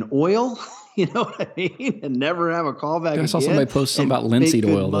and oil, you know what I mean? And never have a callback again. I saw somebody post something about linseed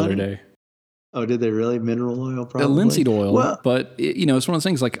oil the other day. Oh, did they really? Mineral oil, probably? Linseed oil. But, it's one of those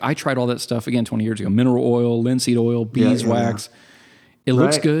things, like I tried all that stuff again 20 years ago. Mineral oil, linseed oil, beeswax. It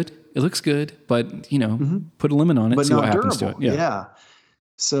looks good. But, put a lemon on it, but see what happens to it. Yeah.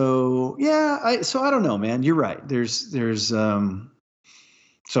 So, I don't know, man. You're right.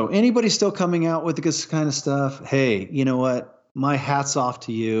 So anybody still coming out with this kind of stuff, hey, you know what? My hat's off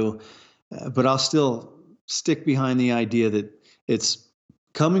to you, but I'll still stick behind the idea that it's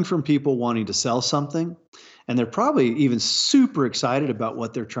coming from people wanting to sell something, and they're probably even super excited about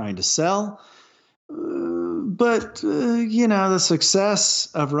what they're trying to sell. But the success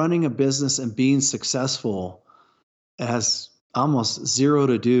of running a business and being successful has almost zero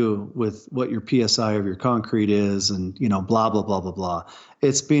to do with what your PSI of your concrete is and, blah, blah, blah, blah, blah.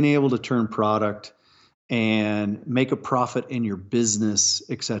 It's being able to turn product and make a profit in your business,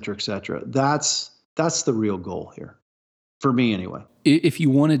 et cetera, et cetera. That's the real goal here, for me anyway. If you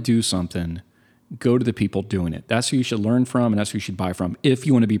want to do something, go to the people doing it. That's who you should learn from, and that's who you should buy from if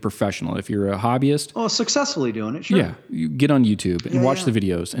you want to be professional. If you're a hobbyist. Oh, successful doing it, sure. Yeah, you get on YouTube and watch the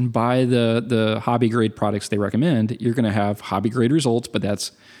videos and buy the hobby grade products they recommend. You're going to have hobby grade results, but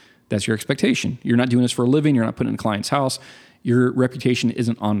that's your expectation. You're not doing this for a living. You're not putting it in a client's house. Your reputation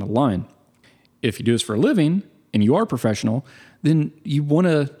isn't on the line. If you do this for a living and you are professional, then you want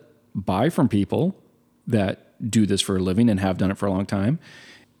to buy from people that do this for a living and have done it for a long time.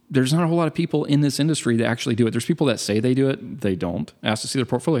 There's not a whole lot of people in this industry that actually do it. There's people that say they do it. They don't. Ask to see their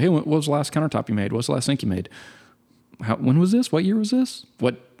portfolio. Hey, what was the last countertop you made? What was the last sink you made? When was this? What year was this?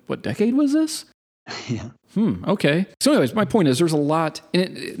 What decade was this? Yeah. Okay. So anyways, my point is there's a lot,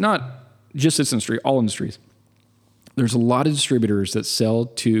 and not just this industry, all industries. There's a lot of distributors that sell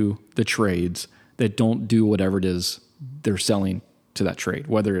to the trades that don't do whatever it is they're selling to that trade,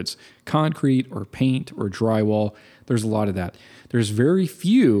 whether it's concrete or paint or drywall. There's a lot of that. There's very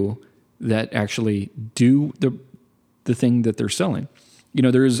few that actually do the thing that they're selling.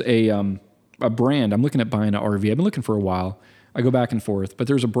 There's a brand. I'm looking at buying an RV. I've been looking for a while. I go back and forth, but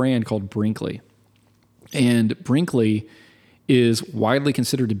there's a brand called Brinkley. And Brinkley is widely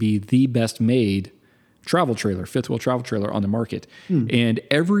considered to be the best made travel trailer, fifth wheel travel trailer on the market. And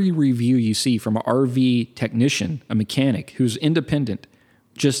every review you see from an RV technician, a mechanic who's independent,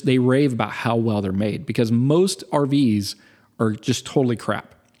 they rave about how well they're made, because most RVs are just totally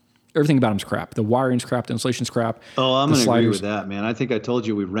crap. Everything about them's crap. The wiring's crap, the insulation's crap. Oh, I'm going to agree with that, man. I think I told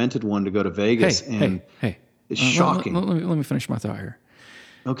you we rented one to go to Vegas, and it's shocking. Let me finish my thought here.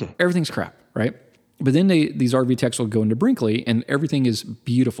 Okay. Everything's crap, right? But then these RV techs will go into Brinkley, and everything is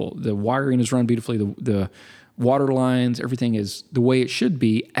beautiful. The wiring is run beautifully. The water lines, everything is the way it should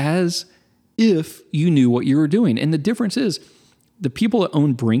be, as if you knew what you were doing. And the difference is the people that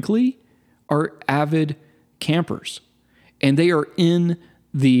own Brinkley are avid campers, and they are in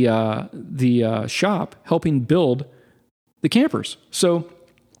the shop helping build the campers. So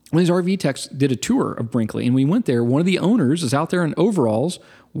when these RV techs did a tour of Brinkley, and we went there, one of the owners is out there in overalls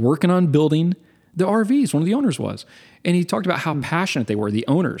working on building the RVs. One of the owners was. And he talked about how passionate they were, the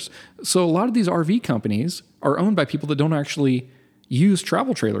owners. So a lot of these RV companies are owned by people that don't actually use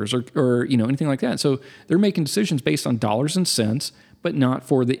travel trailers or anything like that. So they're making decisions based on dollars and cents, but not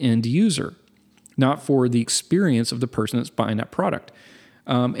for the end user, not for the experience of the person that's buying that product.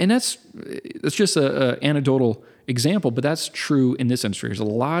 And that's just an anecdotal example, but that's true in this industry. There's a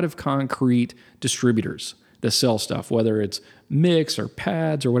lot of concrete distributors that sell stuff, whether it's mix or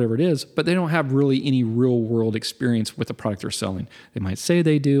pads or whatever it is, but they don't have really any real world experience with the product they're selling. They might say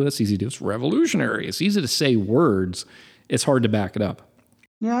they do. It's easy to do. It's revolutionary. It's easy to say words. It's hard to back it up.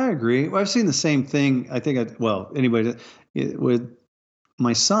 Yeah, I agree. Well, I've seen the same thing. I think, anyway, with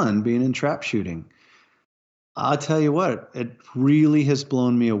my son being in trap shooting, I'll tell you what, it really has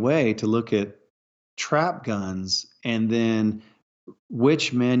blown me away to look at trap guns and then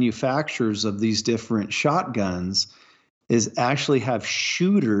which manufacturers of these different shotguns is actually have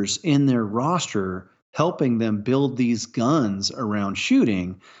shooters in their roster helping them build these guns around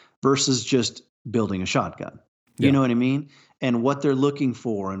shooting versus just building a shotgun. You Yeah. know what I mean? And what they're looking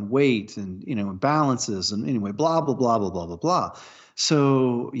for and weight and, balances and anyway, blah, blah, blah, blah, blah, blah, blah.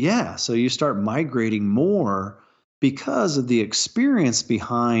 So, yeah, so you start migrating more because of the experience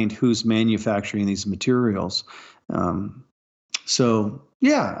behind who's manufacturing these materials. Um, so,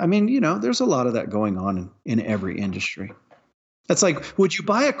 yeah, I mean, there's a lot of that going on in every industry. That's like, would you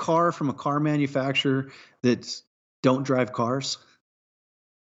buy a car from a car manufacturer that don't drive cars?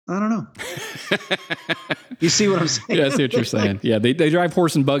 I don't know. You see what I'm saying? Yeah, I see what you're saying. Yeah, they drive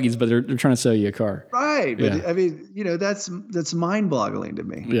horse and buggies, but they're trying to sell you a car. Right. But Yeah. I mean, that's mind-boggling to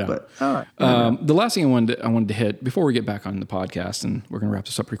me. Yeah. But all right. The last thing I wanted to hit before we get back on the podcast, and we're going to wrap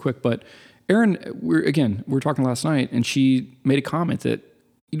this up pretty quick. But Erin, we were talking last night, and she made a comment that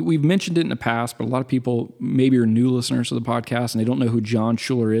we've mentioned it in the past, but a lot of people maybe are new listeners to the podcast and they don't know who John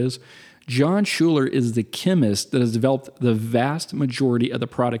Schuler is. John Schuler is the chemist that has developed the vast majority of the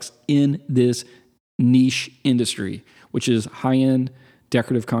products in this niche industry, which is high-end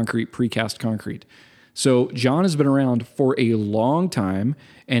decorative concrete, precast concrete. So John has been around for a long time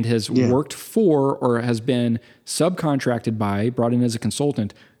and has worked for or has been subcontracted by, brought in as a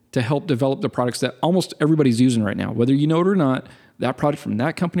consultant to help develop the products that almost everybody's using right now. Whether you know it or not, that product from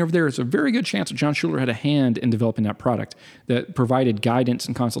that company over there, it's a very good chance that John Schuler had a hand in developing that product, that provided guidance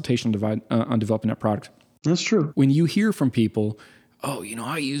and consultation on developing that product. That's true. When you hear from people, oh,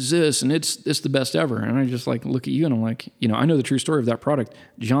 I use this and it's the best ever. And I just like look at you and I'm like, I know the true story of that product.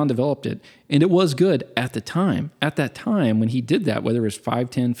 John developed it and it was good at the time. At that time when he did that, whether it was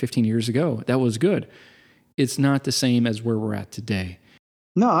 5, 10, 15 years ago, that was good. It's not the same as where we're at today.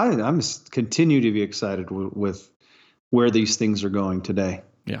 No, I'm continue to be excited with where these things are going today.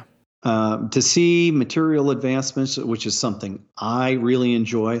 Yeah. To see material advancements, which is something I really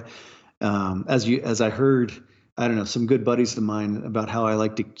enjoy. As I heard, I don't know, some good buddies of mine about how I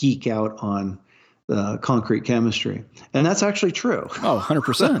like to geek out on concrete chemistry. And that's actually true. Oh,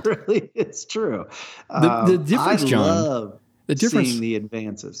 100%. Really, it's true. The difference, John, love the difference seeing the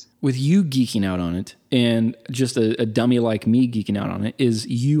advances. with you geeking out on it and just a dummy like me geeking out on it is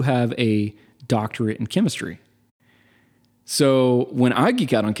you have a doctorate in chemistry. So when I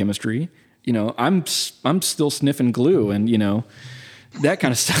geek out on chemistry, I'm still sniffing glue and, that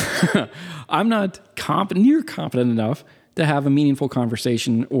kind of stuff. I'm not near competent enough to have a meaningful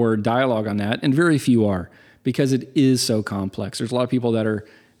conversation or dialogue on that. And very few are because it is so complex. There's a lot of people that are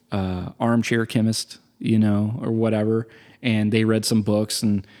armchair chemists, or whatever. And they read some books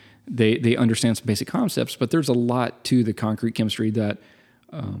and they understand some basic concepts, but there's a lot to the concrete chemistry that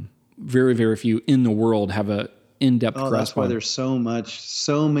very, very few in the world have a in-depth grasp. That's why there's so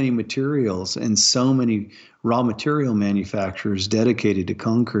many materials and so many raw material manufacturers dedicated to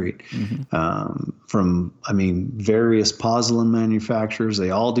concrete. Mm-hmm. From various pozzolan manufacturers, they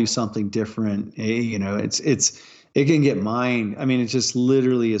all do something different. It can get mind. It just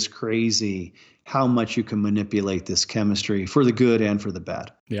literally is crazy how much you can manipulate this chemistry for the good and for the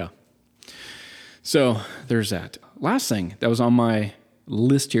bad. Yeah. So there's that. Last thing that was on my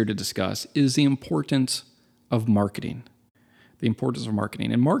list here to discuss is the importance of marketing. The importance of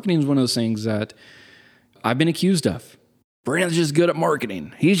marketing. And marketing is one of those things that I've been accused of. Brandon's just good at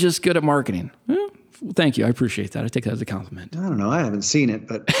marketing. He's just good at marketing. Well, thank you. I appreciate that. I take that as a compliment. I don't know. I haven't seen it,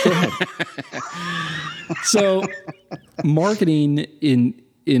 but go ahead. So marketing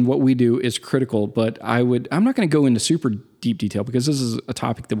in what we do is critical, but I'm not going to go into super deep detail because this is a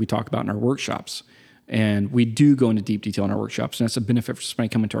topic that we talk about in our workshops. And we do go into deep detail in our workshops, and that's a benefit for somebody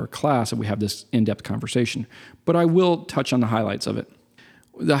coming to our class that we have this in-depth conversation. But I will touch on the highlights of it.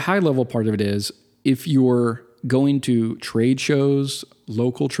 The high-level part of it is if you're going to trade shows,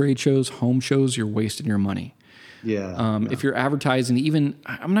 local trade shows, home shows, you're wasting your money. Yeah. If you're advertising, even,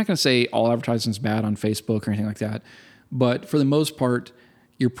 I'm not going to say all advertising is bad on Facebook or anything like that, but for the most part,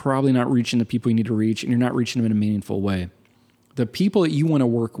 you're probably not reaching the people you need to reach, and you're not reaching them in a meaningful way. The people that you want to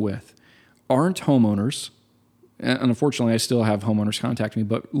work with aren't homeowners. And unfortunately, I still have homeowners contact me,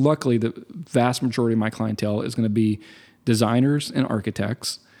 but luckily the vast majority of my clientele is going to be designers and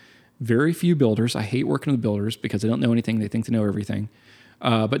architects, very few builders. I hate working with builders because they don't know anything. They think they know everything.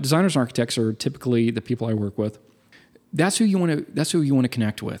 But designers and architects are typically the people I work with. That's who you want to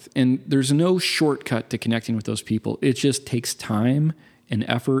connect with. And there's no shortcut to connecting with those people. It just takes time and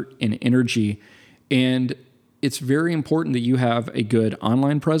effort and energy. And it's very important that you have a good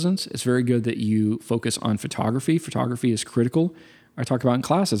online presence. It's very good that you focus on photography. Photography is critical. I talk about in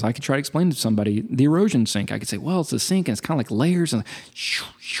classes. I could try to explain to somebody the erosion sink. I could say, well, it's a sink and it's kind of like layers and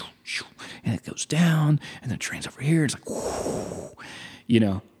and it goes down and then it drains over here. It's like,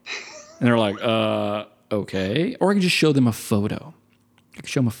 and they're like, okay. Or I can just show them a photo. I can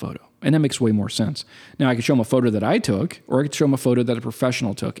show them a photo. And that makes way more sense. Now, I could show them a photo that I took, or I could show them a photo that a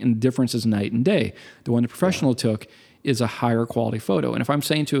professional took, and the difference is night and day. The one the professional took is a higher quality photo. And if I'm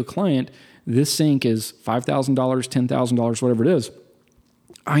saying to a client, this sink is $5,000, $10,000, whatever it is,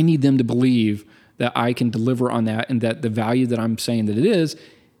 I need them to believe that I can deliver on that and that the value that I'm saying that it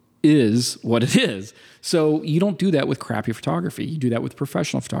is what it is. So you don't do that with crappy photography. You do that with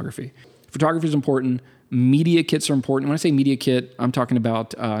professional photography. Photography is important. Media kits are important. When I say media kit, I'm talking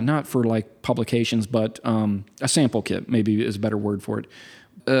about not for like publications, but a sample kit maybe is a better word for it.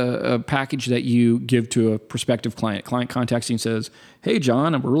 A package that you give to a prospective client. Client contacts you and says, hey,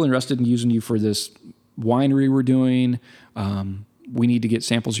 John, we're really interested in using you for this winery we're doing. We need to get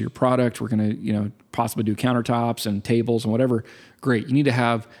samples of your product. We're going to, possibly do countertops and tables and whatever. Great. You need to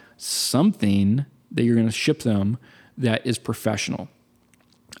have something that you're going to ship them that is professional.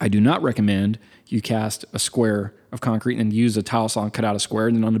 I do not recommend you cast a square of concrete and use a tile saw and cut out a square,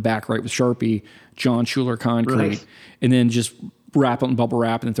 and then on the back write with Sharpie, John Schuler concrete, right, and then just wrap it in bubble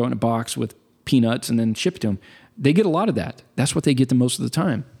wrap and then throw it in a box with peanuts and then ship it to them. They get a lot of that. That's what they get the most of the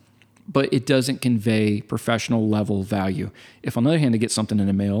time. But it doesn't convey professional level value. If on the other hand, they get something in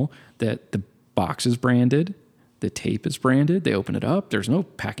the mail that the box is branded, the tape is branded, they open it up, there's no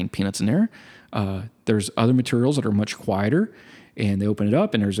packing peanuts in there. There's other materials that are much quieter, and they open it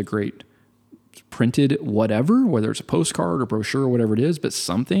up and there's a great printed whatever, whether it's a postcard or brochure or whatever it is, but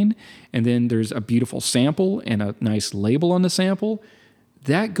something. And then there's a beautiful sample and a nice label on the sample.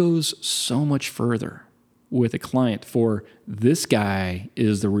 That goes so much further with a client for this guy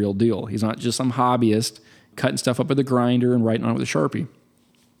is the real deal. He's not just some hobbyist cutting stuff up with a grinder and writing on it with a Sharpie.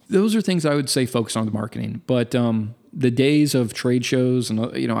 Those are things I would say focus on the marketing. But the days of trade shows, and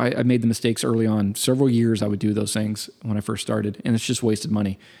I made the mistakes early on. Several years I would do those things when I first started, and it's just wasted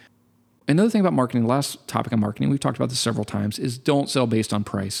money. Another thing about marketing, the last topic on marketing, we've talked about this several times, is don't sell based on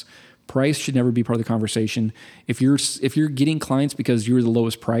price. Price should never be part of the conversation. If you're getting clients because you're the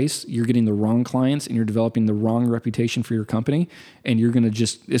lowest price, you're getting the wrong clients and you're developing the wrong reputation for your company, and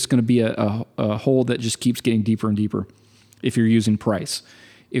it's going to be a hole that just keeps getting deeper and deeper if you're using price.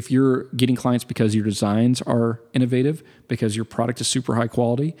 If you're getting clients because your designs are innovative, because your product is super high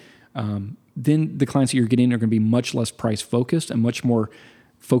quality, then the clients that you're getting are going to be much less price focused and much more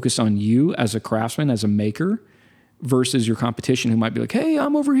focused on you as a craftsman, as a maker, versus your competition who might be like, hey,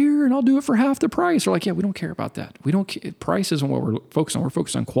 I'm over here and I'll do it for half the price. Or like, yeah, we don't care about that. Price isn't what we're focused on. We're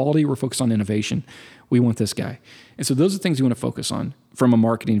focused on quality. We're focused on innovation. We want this guy. And so those are things you want to focus on from a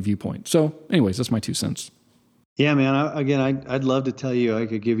marketing viewpoint. So anyways, that's my 2 cents. Yeah, man. I'd love to tell you, I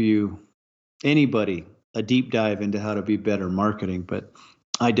could give you anybody a deep dive into how to be better marketing, but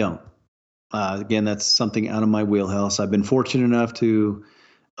I don't. Again, that's something out of my wheelhouse. I've been fortunate enough to,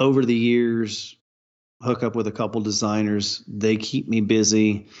 over the years, hook up with a couple designers. They keep me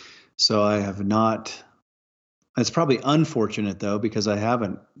busy. So I have not, it's probably unfortunate though, because I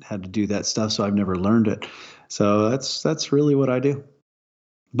haven't had to do that stuff. So I've never learned it. So that's really what I do.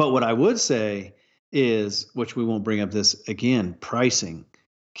 But what I would say is, which we won't bring up this again, pricing.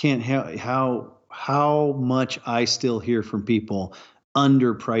 Can't how much I still hear from people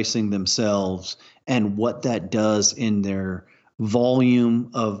underpricing themselves and what that does in their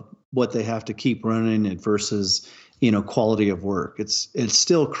volume of what they have to keep running and versus, quality of work. It's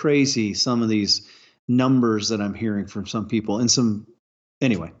still crazy, some of these numbers that I'm hearing from some people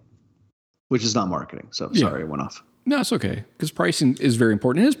anyway, which is not marketing. So sorry, I went off. No, it's okay. Because pricing is very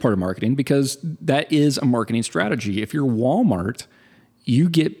important. It is part of marketing because that is a marketing strategy. If you're Walmart, you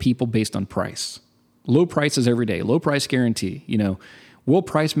get people based on price. Low prices every day, low price guarantee. We'll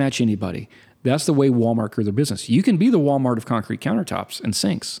price match anybody. That's the way Walmart grew their business. You can be the Walmart of concrete countertops and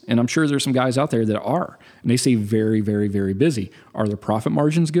sinks. And I'm sure there's some guys out there that are. And they stay very, very, very busy. Are their profit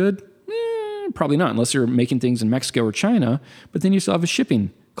margins good? Probably not, unless you're making things in Mexico or China. But then you still have a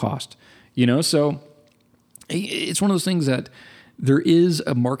shipping cost. So it's one of those things that there is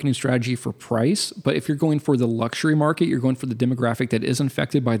a marketing strategy for price. But if you're going for the luxury market, you're going for the demographic that isn't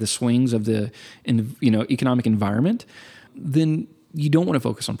affected by the swings of the economic environment, then you don't want to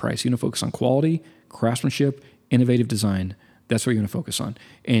focus on price. You want to focus on quality, craftsmanship, innovative design. That's what you want to focus on.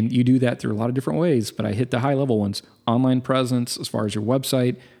 And you do that through a lot of different ways, but I hit the high level ones. Online presence, as far as your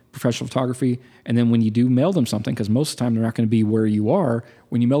website, professional photography. And then when you do mail them something, because most of the time they're not going to be where you are,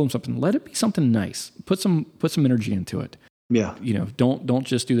 when you mail them something, let it be something nice. Put some energy into it. Yeah. Don't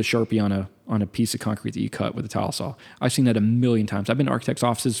just do the Sharpie on a piece of concrete that you cut with a tile saw. I've seen that a million times. I've been to architects'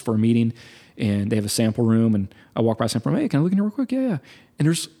 offices for a meeting, and they have a sample room, and I walk by a sample room. Hey, can I look in here real quick? Yeah. And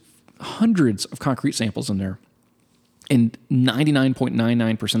there's hundreds of concrete samples in there, and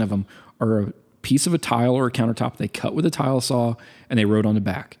 99.99% of them are a piece of a tile or a countertop they cut with a tile saw and they wrote on the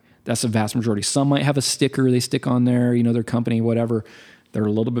back. That's the vast majority. Some might have a sticker they stick on there, their company, whatever. They're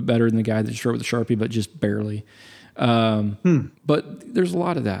a little bit better than the guy that just wrote with a Sharpie, but just barely. But there's a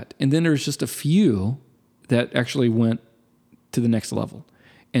lot of that. And then there's just a few that actually went to the next level.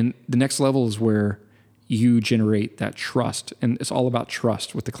 And the next level is where you generate that trust. And it's all about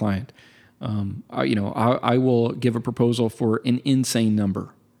trust with the client. I will give a proposal for an insane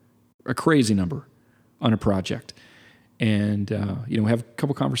number, a crazy number on a project. And, have a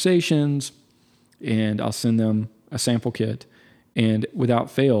couple conversations, and I'll send them a sample kit. And without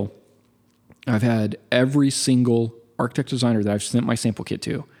fail, I've had every single architect designer that I've sent my sample kit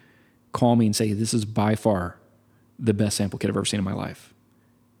to call me and say, this is by far the best sample kit I've ever seen in my life.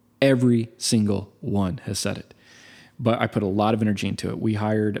 Every single one has said it. But I put a lot of energy into it. We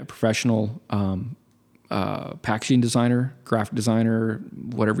hired a professional packaging designer, graphic designer,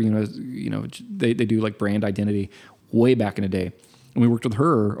 whatever, they do like brand identity way back in the day. And we worked with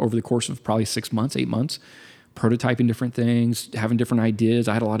her over the course of probably 6 months, 8 months, prototyping different things, having different ideas.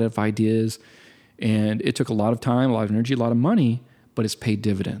 I had a lot of ideas, and it took a lot of time, a lot of energy, a lot of money, but it's paid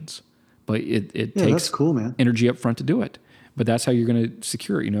dividends. But it takes that's cool, man. Energy up front to do it. But that's how you're going to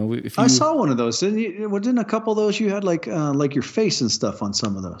secure it. If you, I saw one of those. Didn't a couple of those you had like your face and stuff on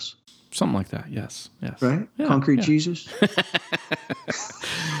some of those? Something like that. Yes. Right? Yeah, Concrete Jesus?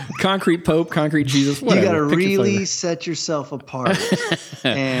 Concrete Pope, Concrete Jesus, whatever. You got to really set yourself apart.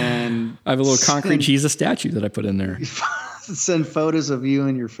 And I have a little concrete Jesus statue that I put in there. Send photos of you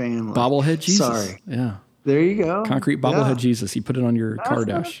and your family. Bobblehead Jesus. Sorry. Yeah. There you go. Concrete bobblehead Jesus. You put it on your car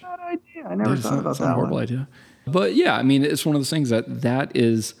dash. That's not a bad idea. I never thought about that. Not a horrible idea. But yeah, I mean, it's one of those things that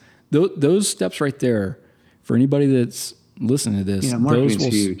is, those steps right there, for anybody that's listening to this,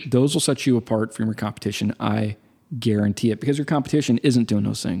 those will set you apart from your competition. I guarantee it, because your competition isn't doing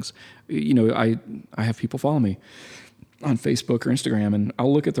those things. I have people follow me on Facebook or Instagram, and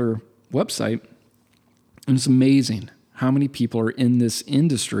I'll look at their website, and it's amazing how many people are in this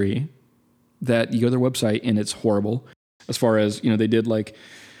industry that you go to their website and it's horrible. As far as, they did like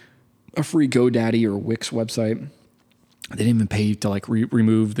a free GoDaddy or Wix website. They didn't even pay to like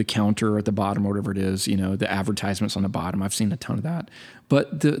remove the counter at the bottom or whatever it is, the advertisements on the bottom. I've seen a ton of that.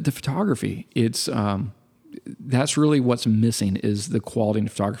 But the photography, it's that's really what's missing, is the quality in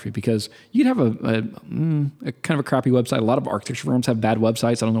photography, because you can have a kind of a crappy website. A lot of architecture firms have bad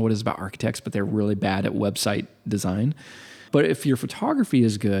websites. I don't know what it is about architects, but they're really bad at website design. But if your photography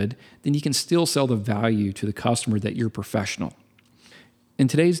is good, then you can still sell the value to the customer that you're professional. In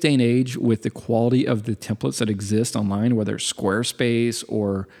today's day and age, with the quality of the templates that exist online, whether it's Squarespace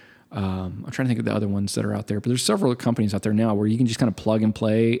or I'm trying to think of the other ones that are out there, but there's several companies out there now where you can just kind of plug and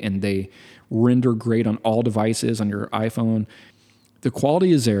play, and they render great on all devices on your iPhone. The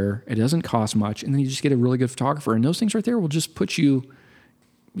quality is there. It doesn't cost much. And then you just get a really good photographer. And those things right there will just put you,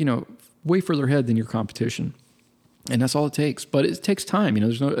 way further ahead than your competition. And that's all it takes. But it takes time.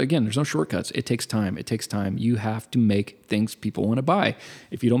 There's no shortcuts. It takes time. You have to make things people want to buy.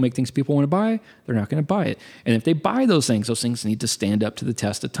 If you don't make things people want to buy, they're not going to buy it. And if they buy those things need to stand up to the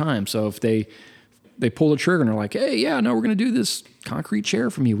test of time. So if they pull the trigger and they're like, hey, yeah, no, we're going to do this concrete chair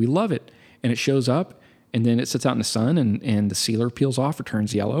from you. We love it. And it shows up, and then it sits out in the sun, and the sealer peels off or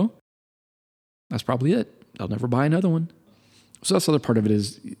turns yellow. That's probably it. They'll never buy another one. So that's the other part of it,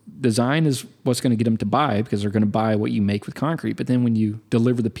 is design is what's going to get them to buy, because they're going to buy what you make with concrete. But then when you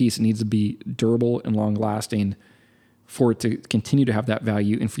deliver the piece, it needs to be durable and long lasting for it to continue to have that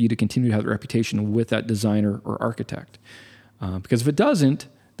value, and for you to continue to have the reputation with that designer or architect. Because if it doesn't,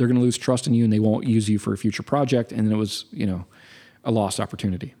 they're going to lose trust in you, and they won't use you for a future project. And then it was, a lost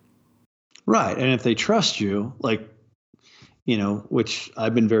opportunity. Right. And if they trust you, which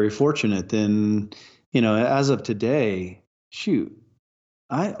I've been very fortunate, then, as of today, shoot,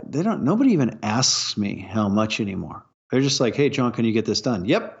 nobody even asks me how much anymore. They're just like, hey, John, can you get this done?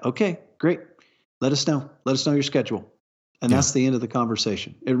 Yep. Okay, great. Let us know your schedule. And that's the end of the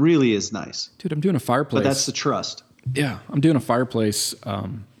conversation. It really is nice. Dude, I'm doing a fireplace. But that's the trust. Yeah. I'm doing a fireplace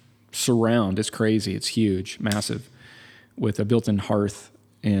surround. It's crazy. It's huge, massive, with a built-in hearth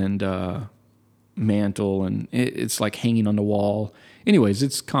and mantle, and it's like hanging on the wall. Anyways,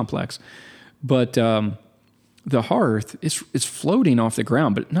 it's complex. But the hearth is floating off the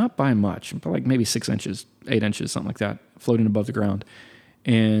ground, but not by much, but like maybe 6 inches, 8 inches, something like that, floating above the ground.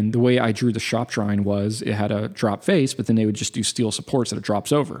 And the way I drew the shop drawing was it had a drop face, but then they would just do steel supports that it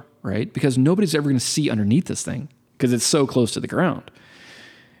drops over, right? Because nobody's ever going to see underneath this thing because it's so close to the ground.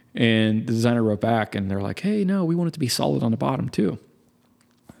 And the designer wrote back and they're like, hey, no, we want it to be solid on the bottom too.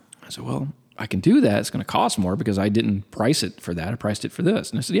 I said, well, I can do that. It's going to cost more because I didn't price it for that. I priced it for this.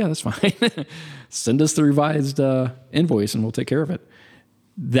 And I said, yeah, that's fine. Send us the revised invoice and we'll take care of it.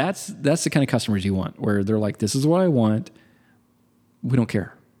 That's the kind of customers you want, where they're like, this is what I want. We don't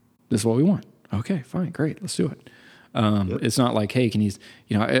care. This is what we want. Okay, fine, great. Let's do it. It's not like, hey, can you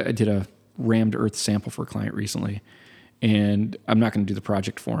know, I did a rammed earth sample for a client recently, and I'm not going to do the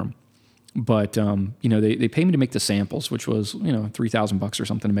project for them. But, you know, they pay me to make the samples, which was, you know, $3,000 or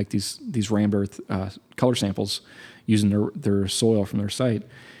something to make these rammed earth color samples using their soil from their site.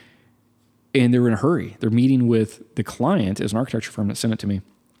 And they were in a hurry. They're meeting with the client as an architecture firm that sent it to me.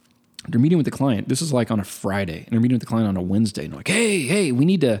 They're meeting with the client. This is like on a Friday, and they're meeting with the client on a Wednesday. And they're like, hey, we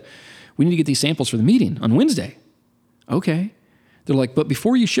need to get these samples for the meeting on Wednesday. Okay. They're like, but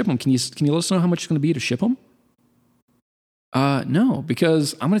before you ship them, can you let us know how much it's going to be to ship them? No,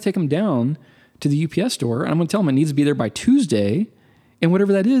 because I'm going to take them down to the UPS store, and I'm going to tell them it needs to be there by Tuesday, and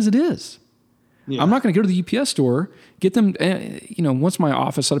whatever that is, it is. Yeah. I'm not going to go to the UPS store, get them, you know, once my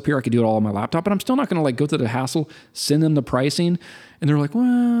office set up here, I could do it all on my laptop, but I'm still not going to like go through the hassle, send them the pricing. And they're like,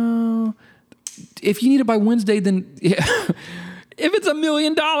 well, if you need it by Wednesday, then yeah. If it's $1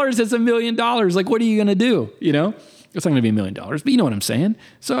 million, it's $1 million. Like, what are you going to do? You know, it's not going to be $1 million, but you know what I'm saying?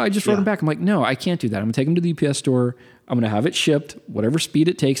 So I just wrote them back. I'm like, no, I can't do that. I'm going to take them to the UPS store. I'm going to have it shipped, whatever speed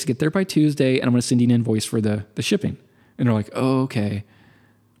it takes to get there by Tuesday. And I'm going to send you an invoice for the shipping. And they're like, oh, okay.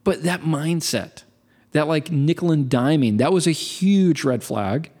 But that mindset, that like nickel and diming, that was a huge red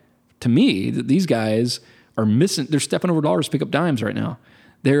flag to me that these guys are missing. They're stepping over dollars to pick up dimes right now.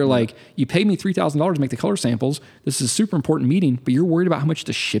 They're like, you paid me $3,000 to make the color samples. This is a super important meeting, but you're worried about how much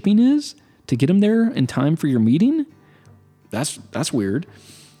the shipping is to get them there in time for your meeting? That's weird.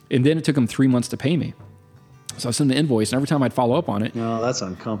 And then it took them 3 months to pay me. So I sent the invoice, and every time I'd follow up on it. No, that's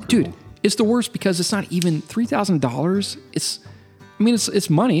uncomfortable. Dude, it's the worst because it's not even $3,000. It's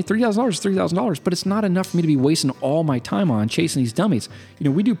money. $3,000 is $3,000, but it's not enough for me to be wasting all my time on chasing these dummies. You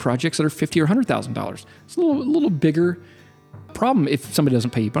know, we do projects that are $50,000 or $100,000. It's a little bigger problem if somebody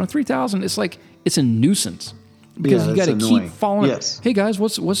doesn't pay you. But on $3,000, it's like it's a nuisance because you got to keep following. Yes. Hey guys,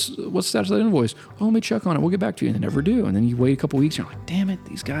 what's the status of that invoice? Oh, let me check on it. We'll get back to you. And they never do. And then you wait a couple weeks. And you're like, damn it,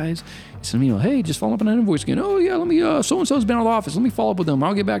 these guys. You send me, hey, just follow up on that invoice again. Oh yeah, let me. So and so's been out of the office. Let me follow up with them.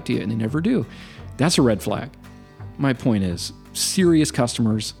 I'll get back to you. And they never do. That's a red flag. My point is, serious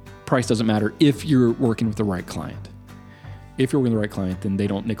customers, price doesn't matter if you're working with the right client. If you're working with the right client, then they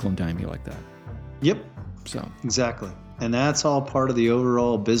don't nickel and dime you like that. Yep. So exactly. And that's all part of the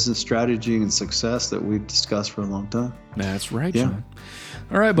overall business strategy and success that we've discussed for a long time. That's right, John.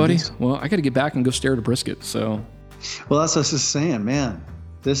 All right, buddy. Well, I got to get back and go stare at a brisket. So, well, that's what I was just saying, man.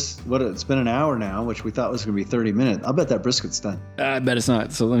 It's been an hour now, which we thought was going to be 30 minutes. I'll bet that brisket's done. I bet it's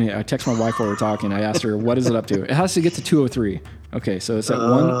not. So I text my wife while we're talking. I asked her, what is it up to? It has to get to 203. Okay, so it's at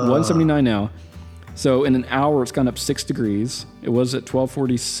 179 now. So in an hour, it's gone up 6 degrees. It was at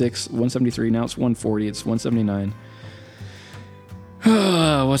 1246, 173. Now it's 140. It's 179.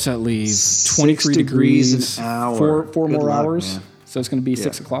 What's that leave? 23 degrees an hour. Four more luck, hours. Man. So it's going to be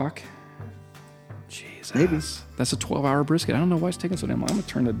 6 o'clock. Jesus. Maybe. That's a 12-hour brisket. I don't know why it's taking so damn long. I'm going to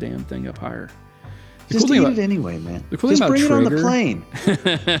turn the damn thing up higher. Just eat it anyway, man. Just bring it on the plane. Look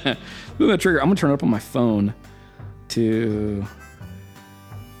at that trigger. I'm going to turn it up on my phone to...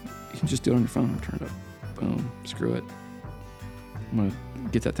 You can just do it on your phone. Turn it up. Boom. Screw it. I'm going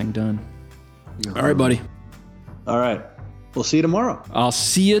to get that thing done. All right, buddy. All right. We'll see you tomorrow. I'll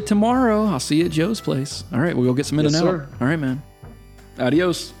see you tomorrow. I'll see you at Joe's place. All right, we'll go get some In-N-Out. All right, man.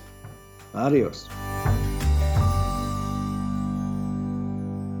 Adios. Adios.